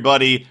tells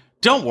everybody,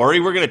 don't worry,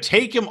 we're going to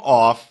take him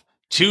off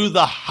to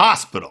the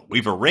hospital.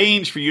 We've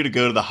arranged for you to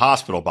go to the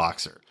hospital,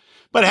 Boxer.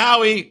 But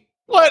Howie,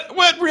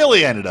 what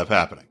really ended up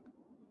happening?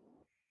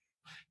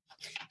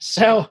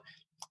 So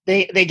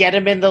they get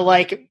him in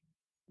the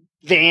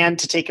van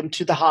to take him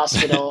to the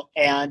hospital,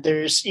 and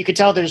you can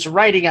tell there's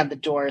writing on the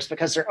doors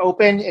because they're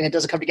open and it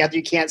doesn't come together.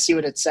 You can't see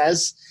what it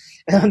says.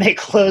 And when they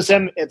close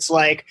them, it's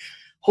like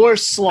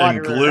horse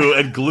slaughterer.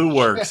 And glue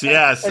works,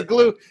 yes.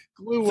 glue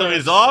So works.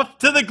 he's off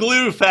to the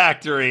glue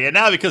factory. And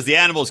now because the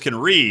animals can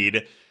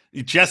read,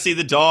 Jessie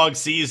the dog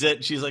sees it.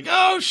 And she's like,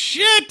 oh,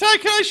 shit,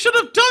 I should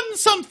have done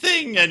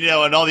something. And,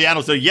 and all the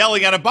animals are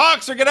yelling at him,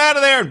 Boxer, get out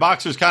of there. And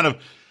Boxer's kind of,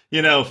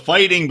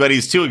 fighting, but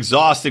he's too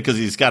exhausted because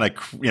he's kind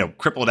of,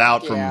 crippled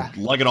out from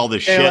lugging all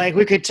this shit. Like,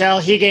 we could tell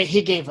he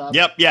gave up.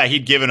 Yep. Yeah,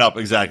 he'd given up.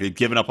 Exactly. He'd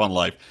given up on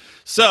life.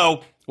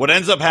 So what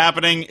ends up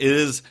happening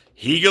is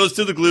he goes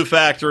to the glue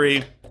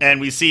factory, and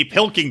we see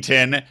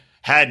Pilkington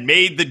had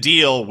made the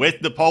deal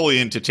with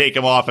Napoleon to take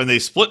him off, and they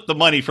split the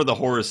money for the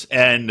horse,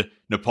 and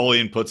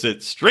Napoleon puts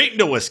it straight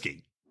into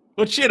whiskey,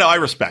 which, I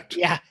respect.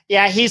 Yeah.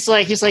 He's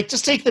like,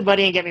 just take the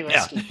money and get me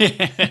whiskey.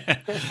 Yeah.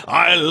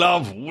 I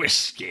love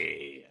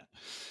whiskey.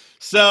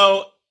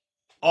 So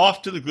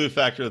off to the glue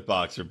factory with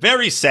Boxer.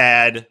 Very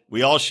sad.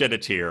 We all shed a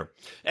tear.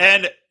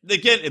 And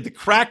again, the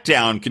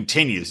crackdown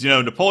continues.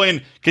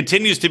 Napoleon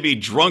continues to be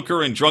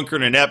drunker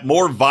and inept,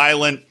 more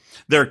violent.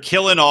 They're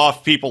killing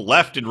off people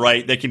left and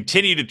right. They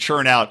continue to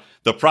churn out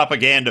the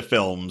propaganda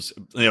films,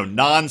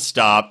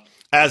 nonstop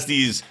as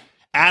these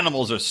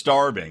animals are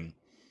starving.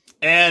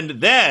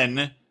 And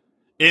then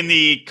in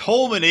the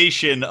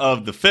culmination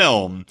of the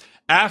film,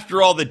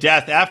 after all the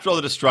death, after all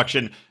the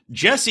destruction,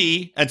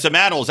 Jessie and some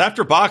animals,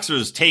 after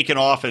Boxer's taken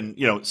off and,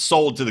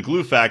 sold to the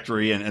glue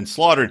factory and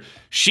slaughtered,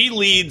 she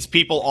leads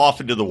people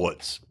off into the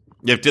woods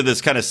to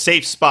this kind of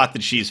safe spot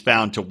that she's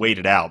found to wait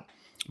it out.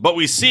 But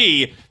we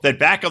see that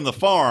back on the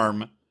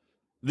farm,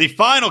 the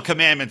final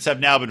commandments have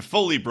now been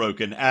fully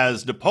broken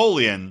as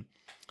Napoleon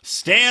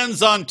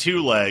stands on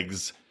two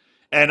legs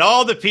and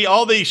all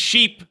the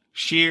sheep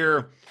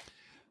shear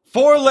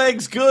 4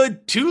 legs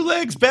good, 2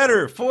 legs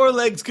better, 4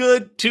 legs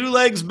good, 2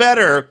 legs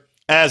better,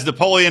 as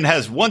Napoleon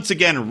has once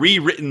again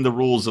rewritten the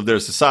rules of their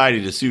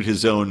society to suit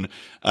his own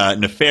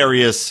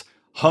nefarious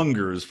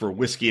hungers for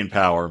whiskey and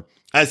power,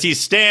 as he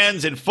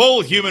stands in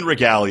full human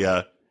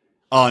regalia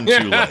on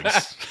 2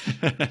 legs.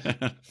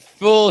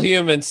 Full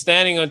human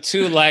standing on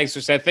 2 legs,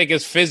 which I think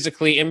is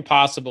physically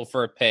impossible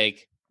for a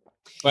pig.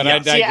 But I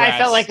digress. See, I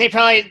felt like they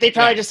probably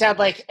just had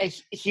like a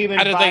human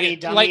body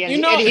dummy.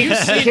 You've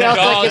seen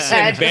dogs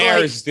and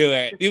bears do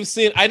it.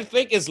 I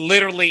think it's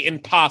literally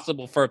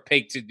impossible for a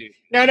pig to do.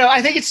 No,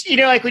 I think it's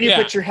like when you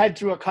put your head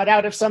through a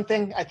cutout of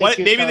something. I think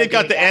maybe they've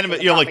got the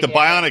animate, like the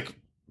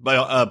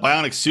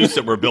bionic suits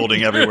that we're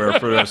building everywhere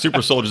for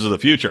super soldiers of the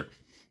future.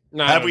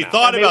 No, Have we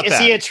thought about that? Is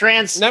he a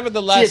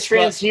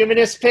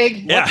transhumanist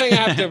pig? One thing I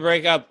have to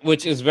break up,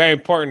 which is very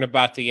important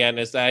about the end,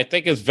 is that I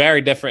think it's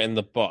very different in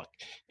the book.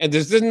 And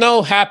there's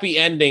no happy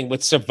ending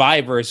with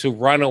survivors who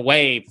run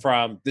away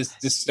from this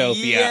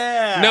dystopia.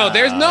 Yeah. No,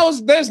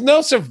 there's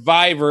no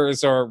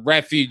survivors or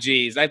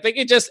refugees. I think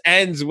it just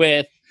ends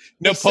with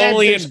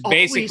Napoleon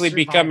basically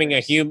becoming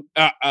a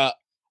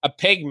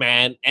pig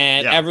man,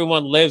 and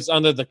everyone lives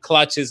under the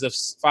clutches of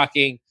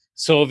fucking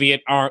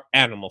Soviet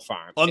animal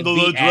farms. Under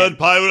the dread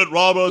pirate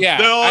Roberts,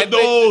 there are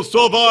no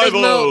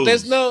survivors.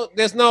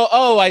 There's no,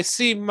 oh, I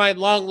see my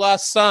long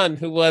lost son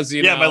who was,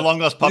 my long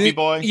lost puppy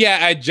boy.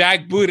 Yeah, a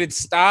jackbooted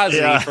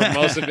Stasi for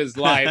most of his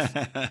life.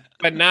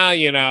 But now,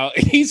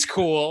 he's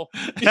cool.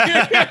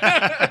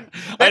 That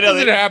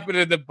doesn't happen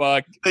in the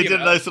book. They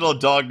did a nice little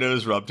dog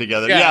nose rub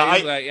together.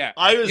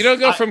 You don't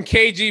go from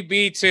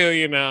KGB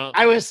to,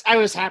 I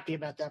was happy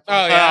about that.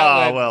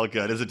 Well,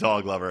 good. As a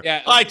dog lover.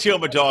 Yeah. I too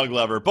am a dog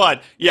lover.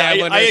 But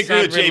when I his agree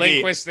son with JB.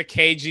 relinquished the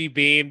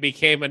KGB and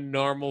became a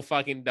normal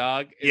fucking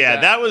dog.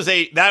 That was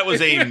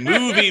a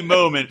movie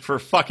moment for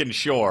fucking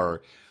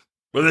sure.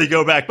 Where they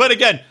go back, but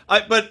again,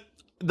 but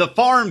the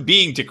farm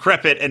being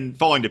decrepit and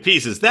falling to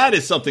pieces, that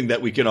is something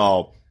that we can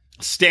all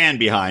stand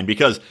behind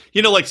because,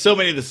 like so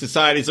many of the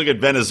societies, look at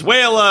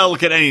Venezuela,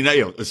 look at any,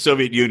 the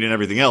Soviet Union,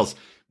 everything else.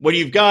 When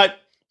you've got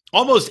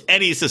almost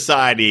any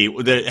society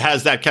that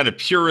has that kind of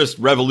purist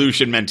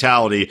revolution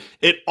mentality,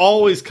 it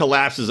always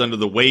collapses under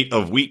the weight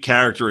of weak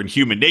character and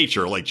human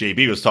nature, like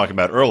JB was talking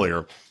about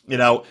earlier.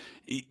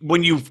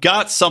 When you've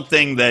got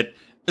something that,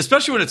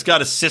 especially when it's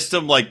got a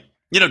system like,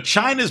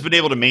 China's been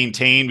able to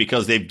maintain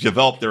because they've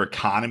developed their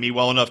economy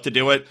well enough to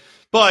do it.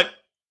 But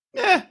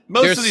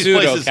most They're of these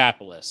places,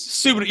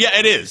 pseudo-capitalists.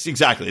 It is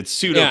exactly. It's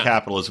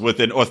pseudo-capitalist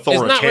with an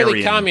authoritarian. It's not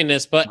really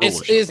communist, but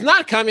rulership. it's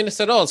not communist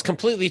at all. It's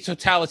completely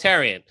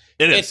totalitarian.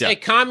 It's a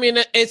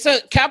communist. It's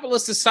a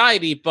capitalist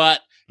society,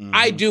 but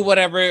I do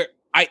whatever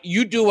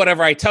you do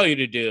whatever I tell you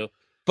to do.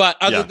 But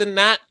other than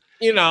that,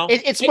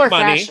 it's more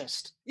money.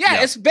 fascist.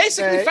 Yeah, it's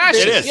basically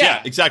fascist. It is.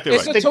 Yeah, exactly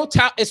right.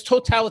 It's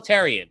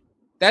totalitarian.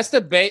 That's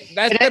the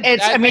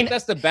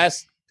that's the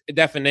best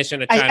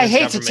definition of China's I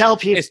hate to tell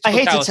people. I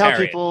hate to tell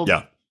people.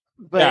 Yeah.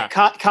 But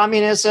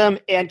communism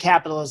and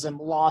capitalism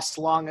lost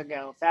long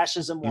ago.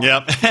 Fascism won.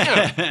 Yep.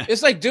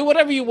 It's like do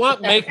whatever you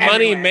want, make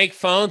money, make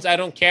phones. I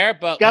don't care.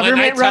 But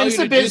government runs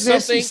the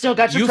business. You still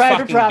got your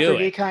private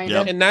property, kind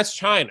of. And that's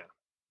China.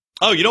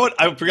 Oh, you know what?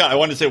 I forgot. I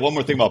wanted to say one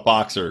more thing about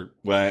Boxer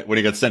when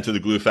he got sent to the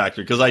glue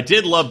factory because I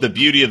did love the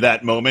beauty of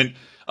that moment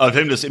of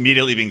him just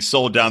immediately being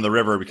sold down the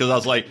river because I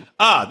was like,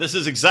 this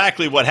is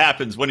exactly what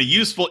happens when a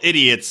useful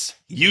idiot's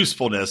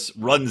usefulness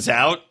runs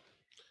out.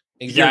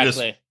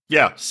 Exactly.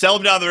 Sell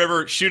him down the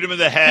river, shoot him in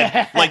the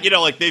head.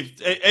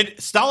 And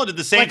Stalin did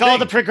the same thing. All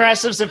the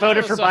progressives that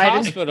voted for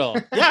Biden. Hospital.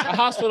 A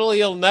hospital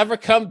you'll never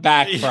come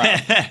back from.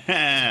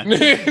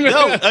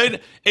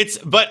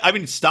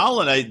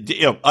 Stalin,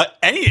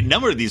 any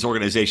number of these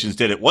organizations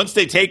did it. Once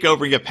they take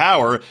over and get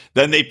power,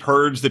 then they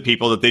purge the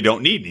people that they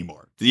don't need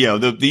anymore.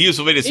 The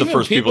useful idiots, the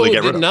first people to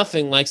get rid of.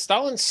 Nothing. Like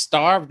Stalin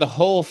starved the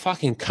whole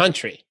fucking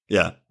country.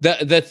 Yeah.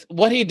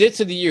 What he did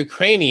to the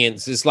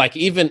Ukrainians is not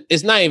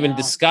even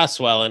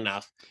discussed well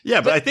enough. Yeah,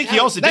 but I think he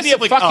also did he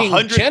have like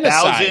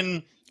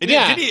 100,000. He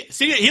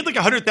had like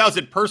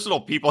 100,000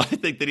 personal people. I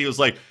think that he was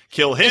like,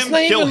 kill him,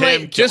 kill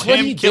him, just what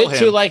he did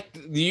to like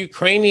the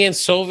Ukrainian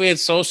Soviet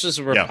Socialist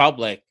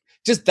Republic.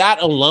 Just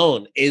that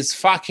alone is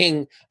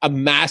fucking a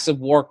massive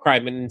war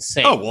crime and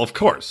insane. Oh well, of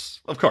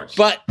course.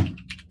 But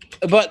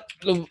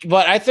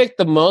I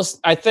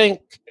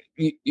think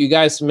you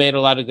guys made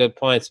a lot of good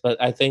points.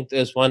 But I think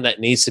there's one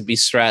that needs to be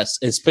stressed.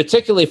 It's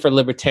particularly for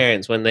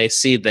libertarians when they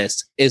see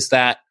this is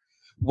that.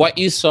 What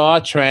you saw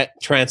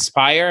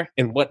transpire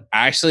and what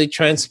actually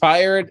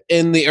transpired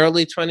in the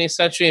early 20th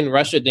century in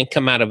Russia didn't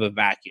come out of a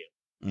vacuum.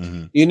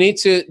 Mm-hmm. You need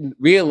to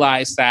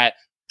realize that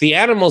the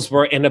animals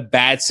were in a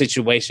bad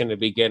situation to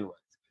begin with.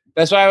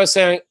 That's why I was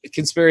saying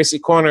Conspiracy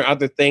Corner,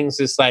 other things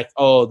is like,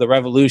 the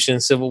revolution,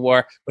 civil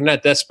war, we're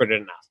not desperate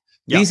enough.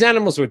 Yep. These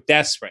animals were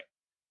desperate.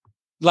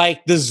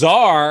 Like the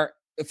Tsar,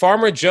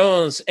 Farmer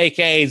Jones,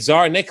 aka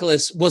Tsar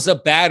Nicholas, was a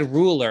bad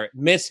ruler,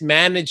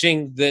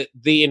 mismanaging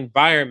the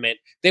environment.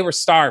 They were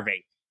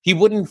starving. He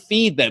wouldn't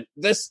feed them.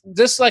 This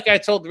like I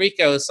told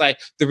Rico, it's like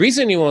the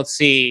reason you won't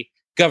see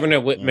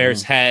Governor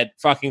Whitmer's head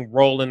fucking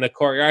roll in the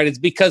courtyard is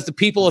because the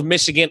people of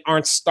Michigan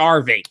aren't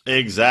starving.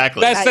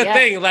 Exactly. That's the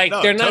thing. Like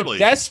they're not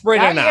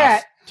desperate enough.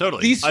 Yet.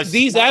 Totally.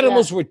 These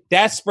animals were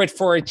desperate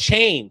for a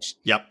change.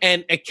 Yep.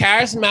 And a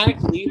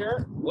charismatic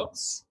leader.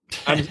 Whoops.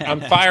 I'm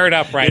fired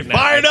up right now.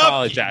 I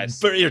apologize.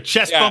 For your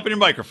chest bumping your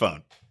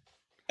microphone.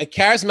 A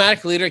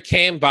charismatic leader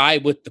came by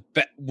with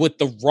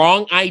the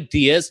wrong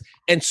ideas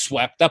and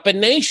swept up a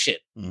nation.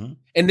 Mm-hmm.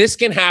 And this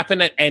can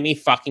happen at any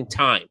fucking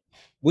time.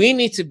 We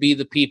need to be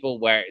the people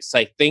where it's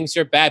like things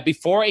are bad.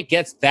 Before it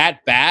gets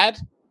that bad,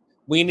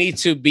 we need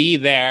to be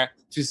there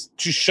to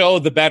show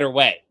the better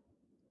way.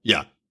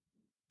 Yeah.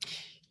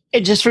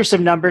 And just for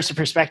some numbers of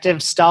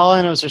perspective,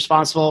 Stalin was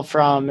responsible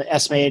from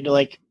estimated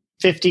like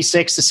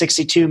 56 to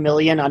 62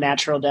 million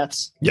unnatural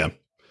deaths. Yeah.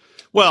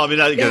 Well, I mean,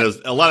 there's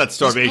a lot of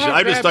starvation.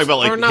 I'm just talking about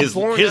like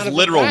his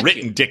literal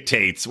written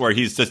dictates where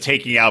he's just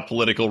taking out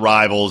political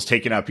rivals,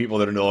 taking out people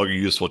that are no longer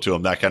useful to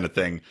him, that kind of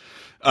thing.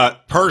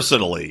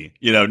 Personally,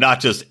 not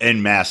just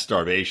en masse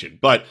starvation.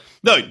 But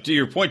no, to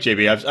your point,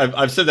 JB,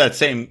 I've said that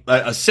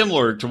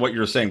similar to what you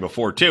were saying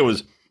before too,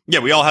 is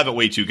we all have it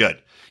way too good.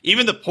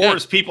 Even the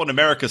poorest people in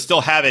America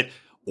still have it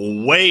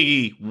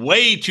way,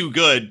 way too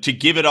good to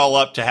give it all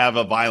up to have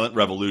a violent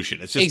revolution.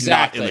 It's just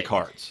not in the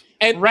cards.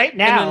 And right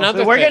now,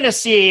 we're going to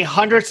see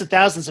hundreds of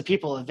thousands of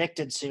people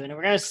evicted soon, and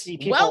we're going to see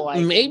people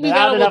maybe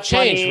that will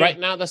change. Right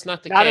now, that's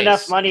not the case. Not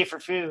enough money for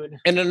food.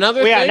 And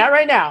another thing, not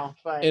right now.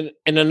 But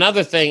and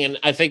another thing, and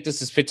I think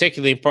this is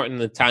particularly important in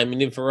the time,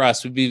 and even for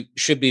us,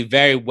 should be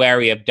very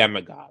wary of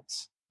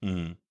demagogues.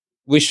 Mm-hmm.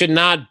 We should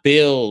not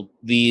build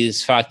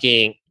these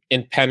fucking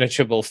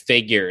impenetrable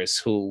figures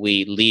who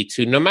we lead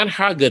to, no matter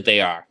how good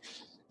they are.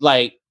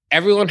 Like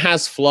everyone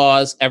has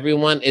flaws.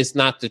 Everyone is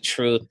not the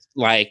truth.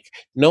 Like,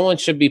 no one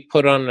should be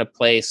put on a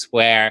place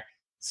where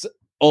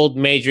old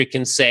Major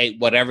can say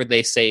whatever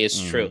they say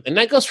is true. And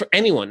that goes for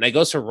anyone. That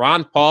goes for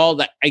Ron Paul.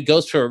 That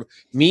goes for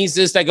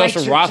Mises. That goes for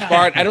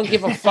Rothbard. I don't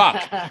give a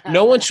fuck.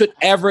 No one should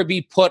ever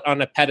be put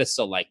on a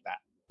pedestal like that.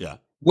 Yeah.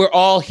 We're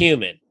all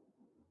human.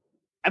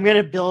 I'm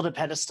gonna build a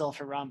pedestal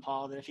for Ron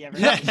Paul. That if you ever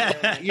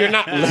You're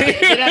not.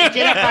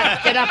 get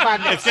up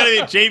on this. It's gonna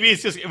be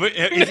JB's just he's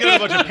gonna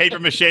have a bunch of paper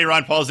mache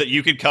Ron Pauls that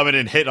you can come in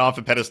and hit off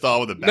a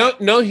pedestal with a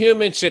bat. No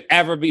human should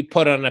ever be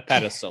put on a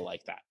pedestal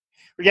like that.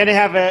 We're gonna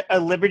have a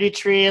Liberty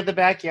tree in the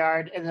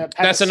backyard, and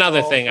that's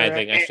another thing I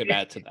think I should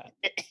add to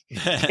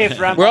that.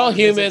 We're We're all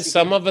humans.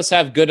 Some of us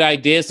have good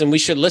ideas, and we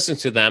should listen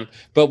to them,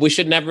 but we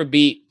should never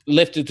be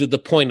lifted to the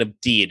point of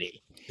deity.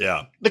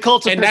 Yeah, the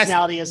cult of And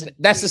personality is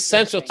That's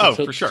essential to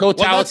for sure.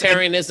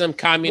 totalitarianism,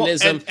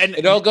 communism. and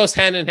it all goes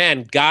hand in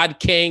hand. God,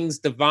 kings,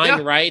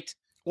 divine right.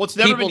 Well, it's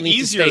never People been need to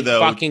easier stay though.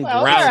 fucking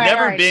Well, grounded. It's all right,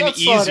 never all right. been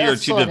Let's slow easier down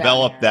to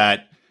develop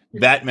here.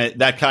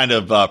 that kind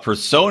of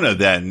persona.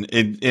 Then,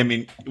 I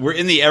mean, we're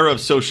in the era of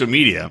social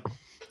media.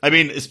 I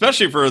mean,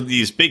 especially for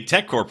these big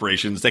tech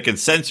corporations that can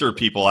censor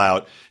people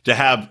out to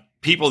have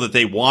people that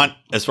they want,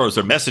 as far as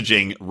their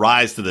messaging,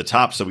 rise to the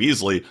top so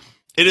easily.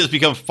 It has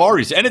become far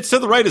easier. And it's to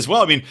the right as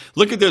well. I mean,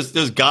 look at those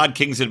God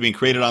kings that have been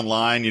created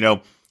online,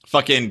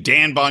 fucking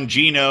Dan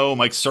Bongino,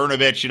 Mike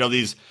Cernovich,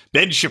 these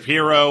Ben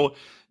Shapiro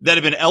that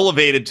have been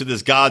elevated to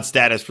this God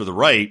status for the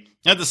right.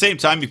 At the same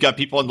time, you've got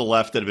people on the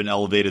left that have been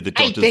elevated that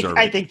don't deserve it.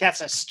 I think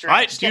that's a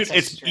stretch. Dude,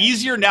 it's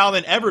easier now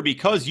than ever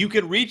because you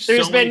can reach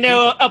There's so many been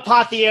no people.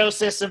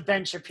 apotheosis of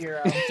Ben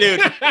Shapiro.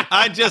 Dude,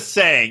 I'm just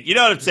saying. You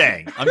know what I'm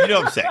saying? You know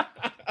what I'm saying?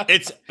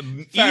 It's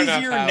Fair enough,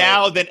 easier Howard.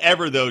 now than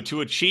ever, though,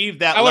 to achieve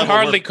that I would level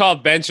hardly where- call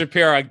Ben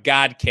Shapiro a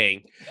God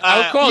king. I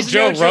would call He's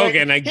Joe no George-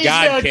 Rogan a he's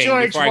God no king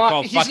George before I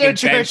call He's no fucking Ben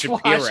George Shapiro.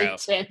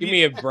 Washington. Give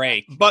me a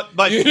break. But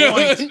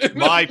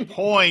my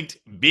point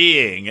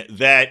being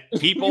that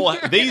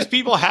these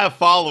people have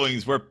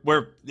followings where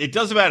it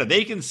doesn't matter.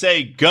 They can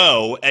say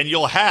go, and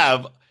you'll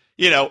have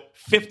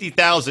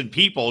 50,000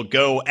 people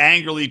go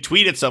angrily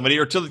tweet at somebody,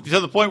 or to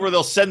the point where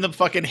they'll send them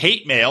fucking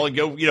hate mail and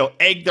go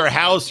egg their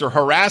house or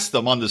harass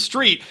them on the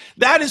street.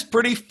 That is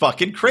pretty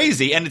fucking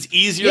crazy, and it's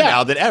easier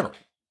now than ever.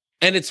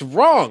 And it's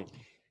wrong.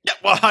 Yeah,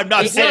 well, I'm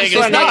not saying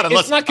it's not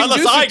unless I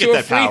conducive get to a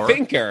that free power.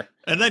 thinker.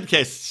 In that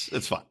case,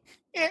 it's fine.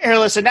 Here,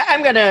 listen,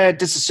 I'm going to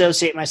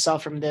disassociate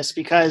myself from this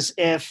because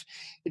if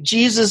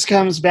Jesus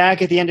comes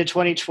back at the end of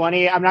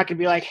 2020, I'm not going to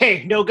be like,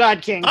 hey, no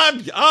God king.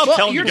 I'll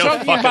tell him You're to go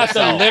talking fuck about the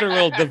himself.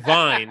 literal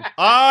divine.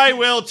 I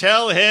will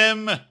tell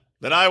him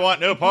that I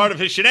want no part of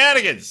his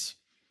shenanigans.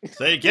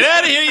 Say, get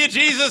out of here, you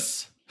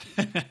Jesus.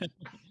 And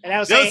I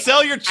was Go saying,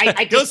 sell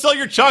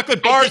your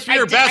chocolate bars for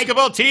your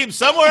basketball team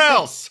somewhere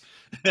else.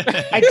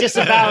 I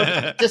disavow.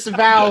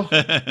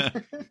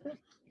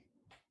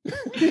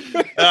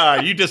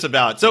 You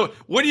disavow it. So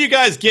what do you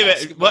guys give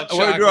it? What do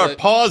our chocolate.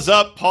 pause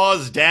up,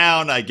 pause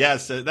down, I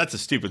guess. That's a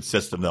stupid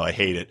system, though. I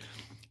hate it.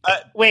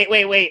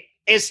 Wait.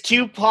 Is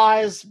 2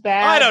 paws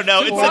bad? I don't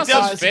know. 4 It's a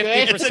dumb, paws good?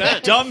 it's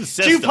a dumb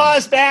system. 2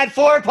 paws bad,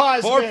 4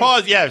 paws 4 good.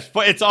 paws, yeah.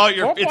 It's all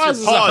your, Four it's paws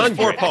your is paws, 100.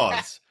 4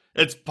 paws.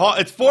 It's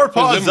 4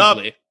 paws up,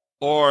 Presumably.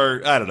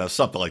 or I don't know,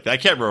 something like that. I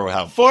can't remember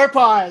how. 4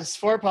 paws.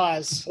 4 4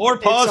 paws. paws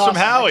It's from awesome. I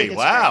Howie. think it's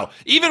Wow.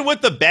 Even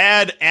with the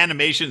bad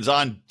animations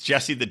on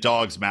Jesse the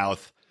dog's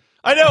mouth.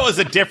 I know it was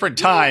a different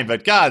time,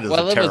 but God, this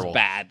Well, is it terrible. was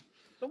bad.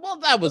 Well,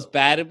 that was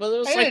bad, but it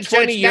was great. like It's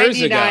 20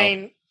 years ago.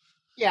 99.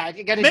 Yeah, I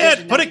got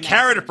Man, put a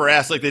carrot up her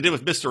ass like they did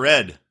with Mr.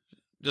 Ed.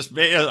 Just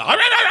then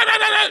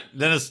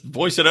just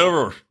voice it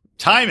over.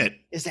 Time it.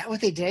 Is that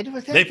what they did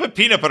with it? They put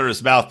peanut butter in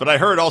his mouth, but I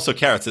heard also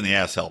carrots in the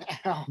ass help.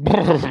 Oh.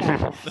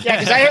 Yeah,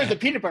 because I heard the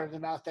peanut butter in the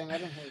mouth thing. I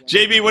didn't hear that.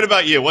 JB, what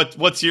about you?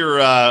 What's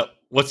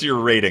your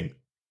rating?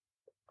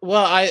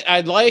 Well,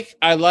 I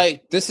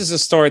like this is a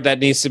story that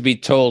needs to be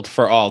told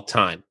for all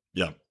time.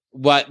 Yeah.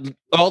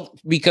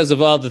 Because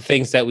of all the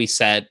things that we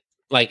said.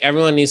 Like,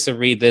 everyone needs to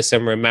read this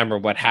and remember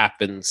what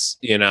happens,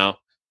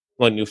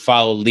 when you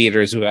follow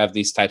leaders who have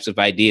these types of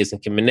ideas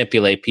and can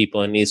manipulate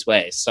people in these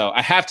ways. So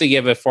I have to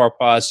give it 4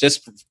 paws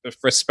just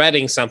for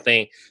spreading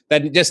something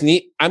that just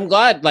I'm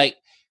glad, like,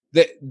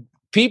 the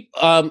people,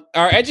 our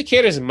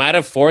educators might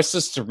have forced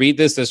us to read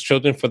this as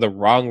children for the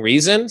wrong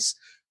reasons,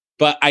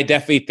 but I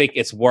definitely think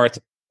it's worth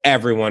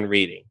everyone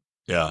reading.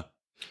 Yeah.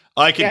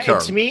 I concur.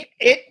 And to me,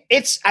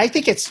 I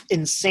think it's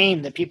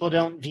insane that people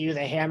don't view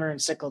the hammer and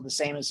sickle the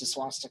same as the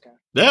swastika.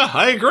 Yeah,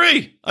 I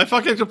agree. I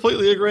fucking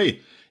completely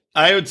agree.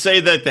 I would say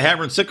that the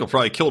hammer and sickle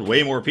probably killed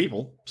way more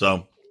people.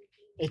 So,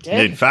 It I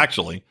mean, did.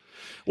 factually.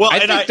 Well,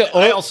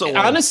 I also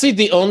honestly,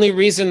 the only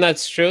reason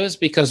that's true is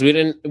because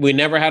we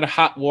never had a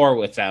hot war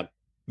with them.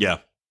 Yeah.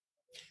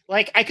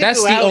 Like, I could That's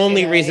go the out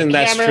only in a reason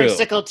that's hammer and true.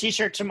 sickle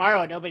T-shirt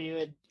tomorrow. Nobody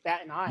would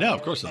bat an eye. No,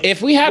 of course not.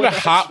 If we had a With a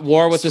hot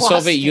war with the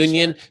Soviet swastika.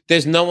 Union,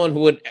 there's no one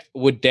who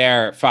would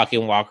dare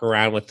fucking walk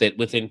around with it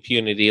with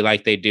impunity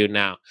like they do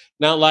now.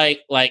 Now,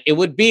 like it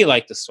would be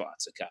like the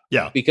swastika.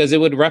 Yeah. Because it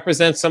would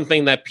represent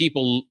something that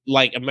people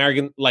like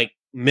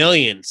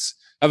millions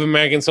of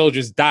American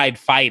soldiers died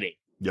fighting.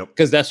 Yep.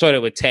 Because that's what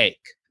it would take.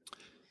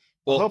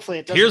 Well, hopefully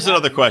it doesn't here's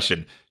another happen.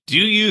 question. Do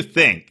you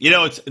think,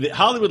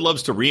 Hollywood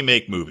loves to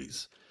remake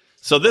movies.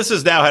 So this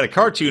has now had a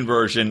cartoon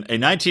version, a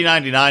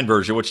 1999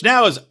 version, which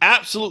now is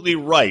absolutely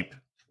ripe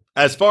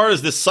as far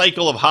as this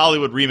cycle of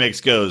Hollywood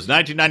remakes goes.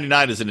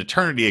 1999 is an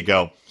eternity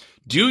ago.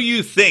 Do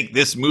you think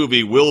this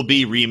movie will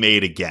be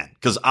remade again?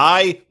 Because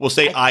I will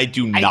say I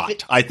do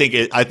not. I think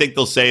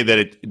they'll say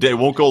that it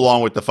won't go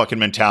along with the fucking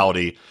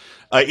mentality.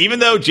 Even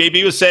though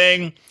JB was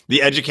saying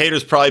the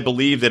educators probably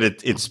believe that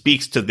it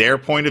speaks to their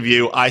point of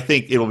view, I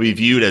think it will be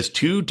viewed as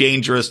too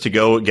dangerous to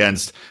go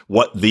against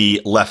what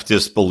the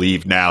leftists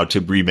believe now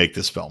to remake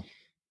this film.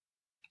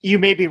 You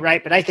may be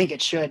right, but I think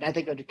it should. I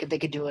think they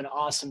could do an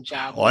awesome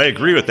job. Well, I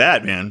agree with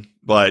that, man.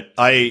 But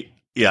I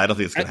don't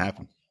think it's going to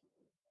happen.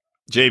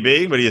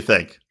 JB, what do you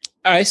think?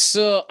 I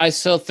still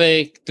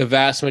think the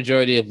vast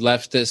majority of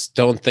leftists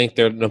don't think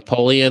they're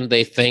Napoleon.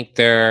 They think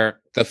they're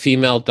the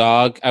female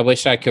dog. I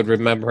wish I could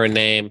remember her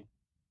name.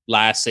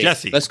 Lassie.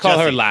 Jessie. Let's call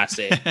her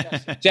Lassie.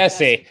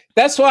 Jessie.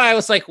 That's why I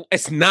was like,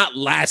 it's not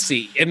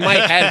Lassie in my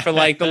head for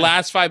like the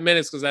last 5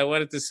 minutes because I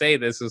wanted to say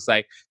this. It was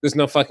like, there's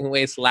no fucking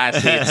way it's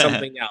Lassie. It's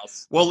something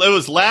else. Well, it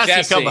was Lassie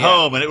Jessie, come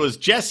home, and it was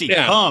Jessie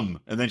come,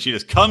 and then she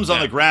just comes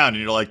on the ground,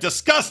 and you're like,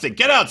 disgusting.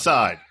 Get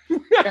outside.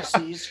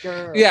 Jesse's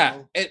girl. Yeah.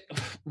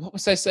 What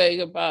was I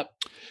saying about?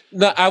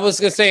 No, I was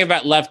going to say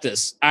about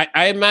leftists.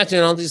 I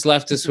imagine all these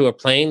leftists who are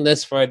playing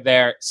this for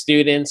their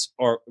students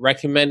or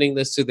recommending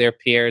this to their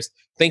peers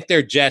think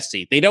they're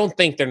Jessie. They don't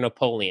think they're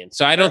Napoleon.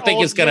 So I don't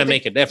think it's going to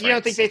make a difference. You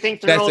don't think they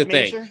think they're That's Old the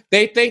thing. Major?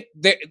 They think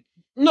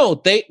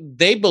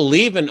they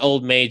believe in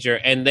Old Major,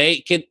 and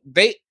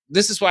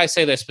this is why I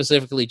say they're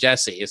specifically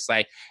Jessie. It's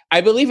like,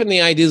 I believe in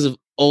the ideas of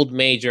Old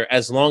Major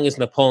as long as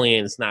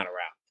Napoleon is not around.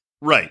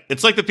 Right.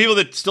 It's like the people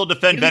that still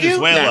defend You do?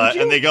 Venezuela,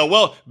 You and they go,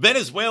 well,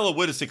 Venezuela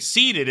would have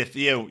succeeded if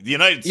the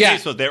United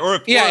States was there. Or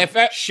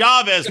if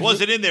Chavez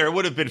wasn't in there, it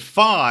would have been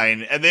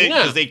fine. And then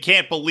because they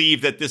can't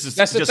believe that this is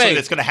just something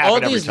that's going to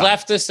happen every time. All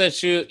these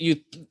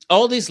leftists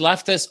all these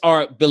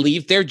leftists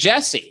believe they're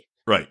Jessie.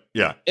 Right.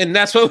 Yeah. And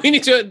that's what we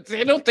need to.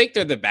 They don't think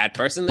they're the bad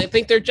person. They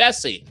think they're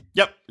Jessie.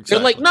 Yep. Exactly.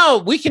 They're like, no,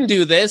 we can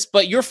do this,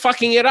 but you're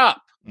fucking it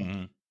up.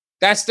 Mm-hmm.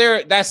 That's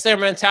their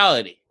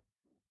mentality.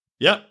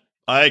 Yep.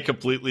 I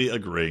completely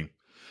agree.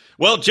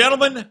 Well,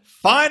 gentlemen,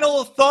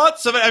 final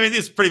thoughts of it. I mean,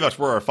 these pretty much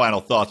were our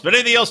final thoughts. But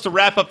anything else to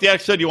wrap up the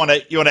episode? You want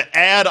to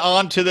add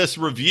on to this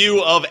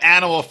review of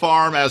Animal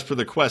Farm as per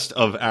the quest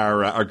of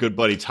our good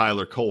buddy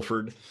Tyler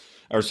Colford,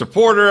 our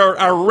supporter,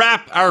 our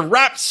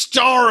rap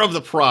star of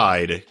the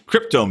Pride,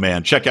 Crypto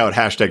Man. Check out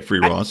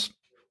 #FreeRoss.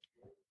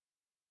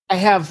 I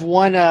have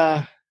one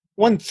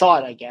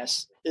thought, I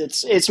guess.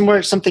 It's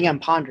more something I'm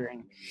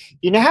pondering.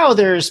 You know how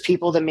there's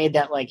people that made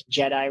that like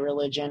Jedi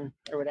religion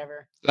or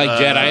whatever? Like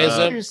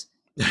Jediism?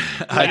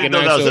 I didn't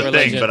know that was a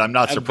thing, but I'm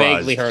not surprised. I've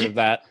vaguely heard of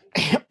that.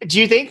 Do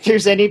you think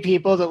there's any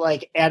people that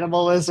like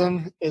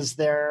animalism is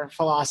their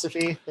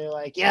philosophy? They're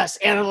like, yes,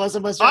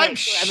 animalism was right. I'm Who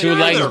sure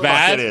likes the fuck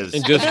bad it is.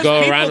 and just There's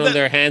go people around on that-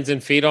 their hands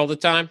and feet all the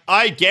time?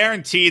 I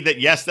guarantee that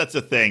yes, that's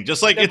a thing.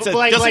 Just like it's a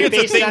Like just like it's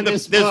a based thing. on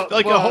this There's book,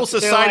 like a whole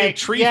they're society like, of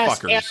tree yes,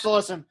 fuckers.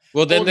 Animalism.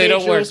 Well, then Old they don't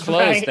Major wear is clothes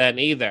right. then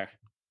either.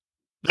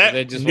 That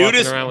they're just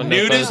walking around with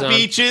no clothes on.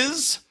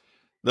 beaches,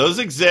 those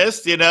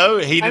exist.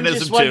 Hedonism I'm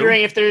just too.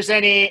 wondering if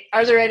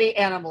are there any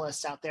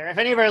animalists out there? If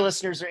any of our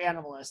listeners are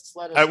animalists,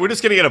 let us know. We're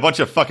just gonna get a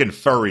bunch of fucking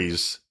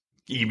furries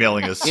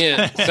emailing us.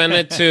 Yeah, send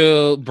it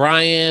to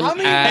Brian How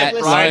many at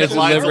listeners Lions of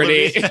Lions of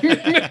Liberty.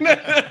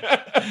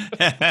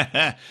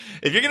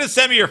 If you're gonna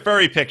send me your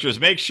furry pictures,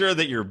 make sure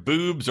that your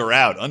boobs are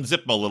out. Unzip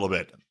them a little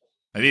bit.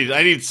 I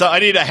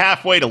need a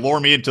halfway to lure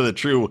me into the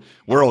true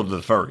world of the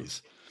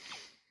furries.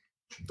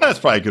 That's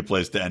probably a good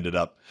place to end it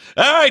up.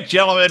 All right,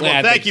 gentlemen. Well, Yeah,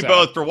 I thank think you so.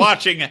 both for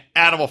watching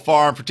Animal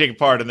Farm, for taking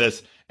part in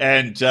this.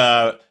 And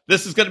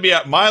this is going to be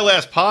my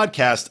last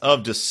podcast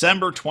of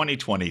December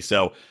 2020.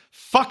 So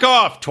fuck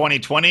off,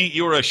 2020.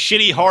 You were a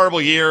shitty, horrible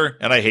year,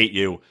 and I hate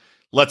you.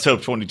 Let's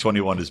hope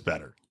 2021 is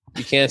better.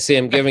 You can't see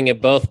him giving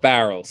it both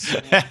barrels.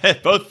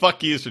 Both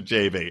fuck yous for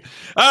JB.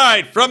 All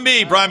right, from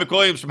me, Brian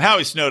McWilliams, from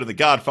Howie Snowden, the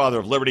Godfather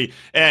of Liberty,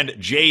 and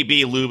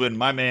JB Lubin,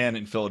 my man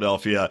in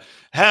Philadelphia,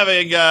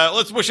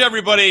 let's wish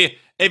everybody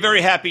a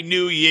very happy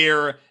new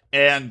year,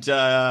 and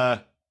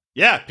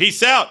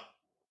peace out.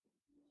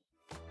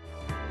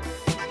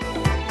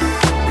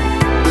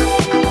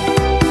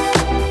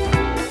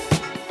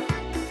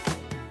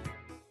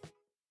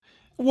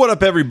 What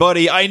up,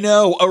 everybody? I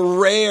know, a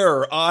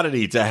rare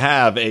oddity to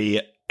have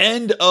a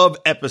end of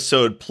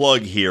episode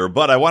plug here,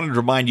 but I wanted to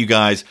remind you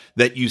guys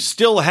that you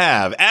still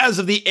have, as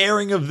of the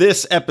airing of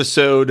this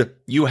episode,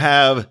 you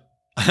have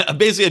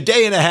basically a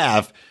day and a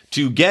half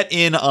to get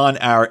in on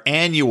our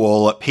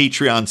annual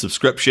Patreon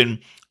subscription.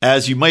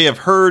 As you may have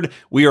heard,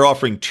 we are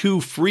offering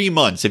 2 free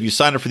months. If you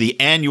sign up for the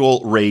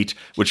annual rate,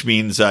 which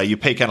means you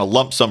pay kind of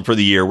lump sum for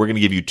the year, we're going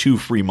to give you 2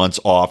 free months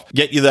off.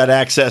 Get you that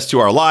access to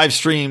our live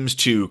streams,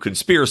 to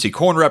Conspiracy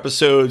Corner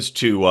episodes,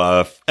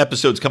 to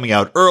episodes coming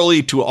out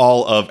early, to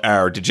all of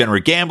our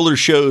Degenerate Gambler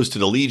shows, to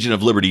the Legion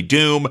of Liberty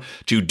Doom,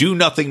 to Do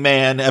Nothing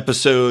Man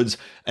episodes,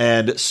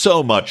 and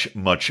so much,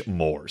 much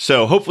more.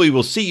 So hopefully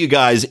we'll see you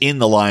guys in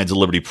the Lions of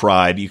Liberty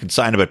Pride. You can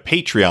sign up at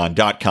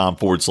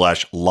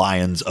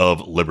patreon.com/Lions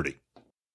of Liberty.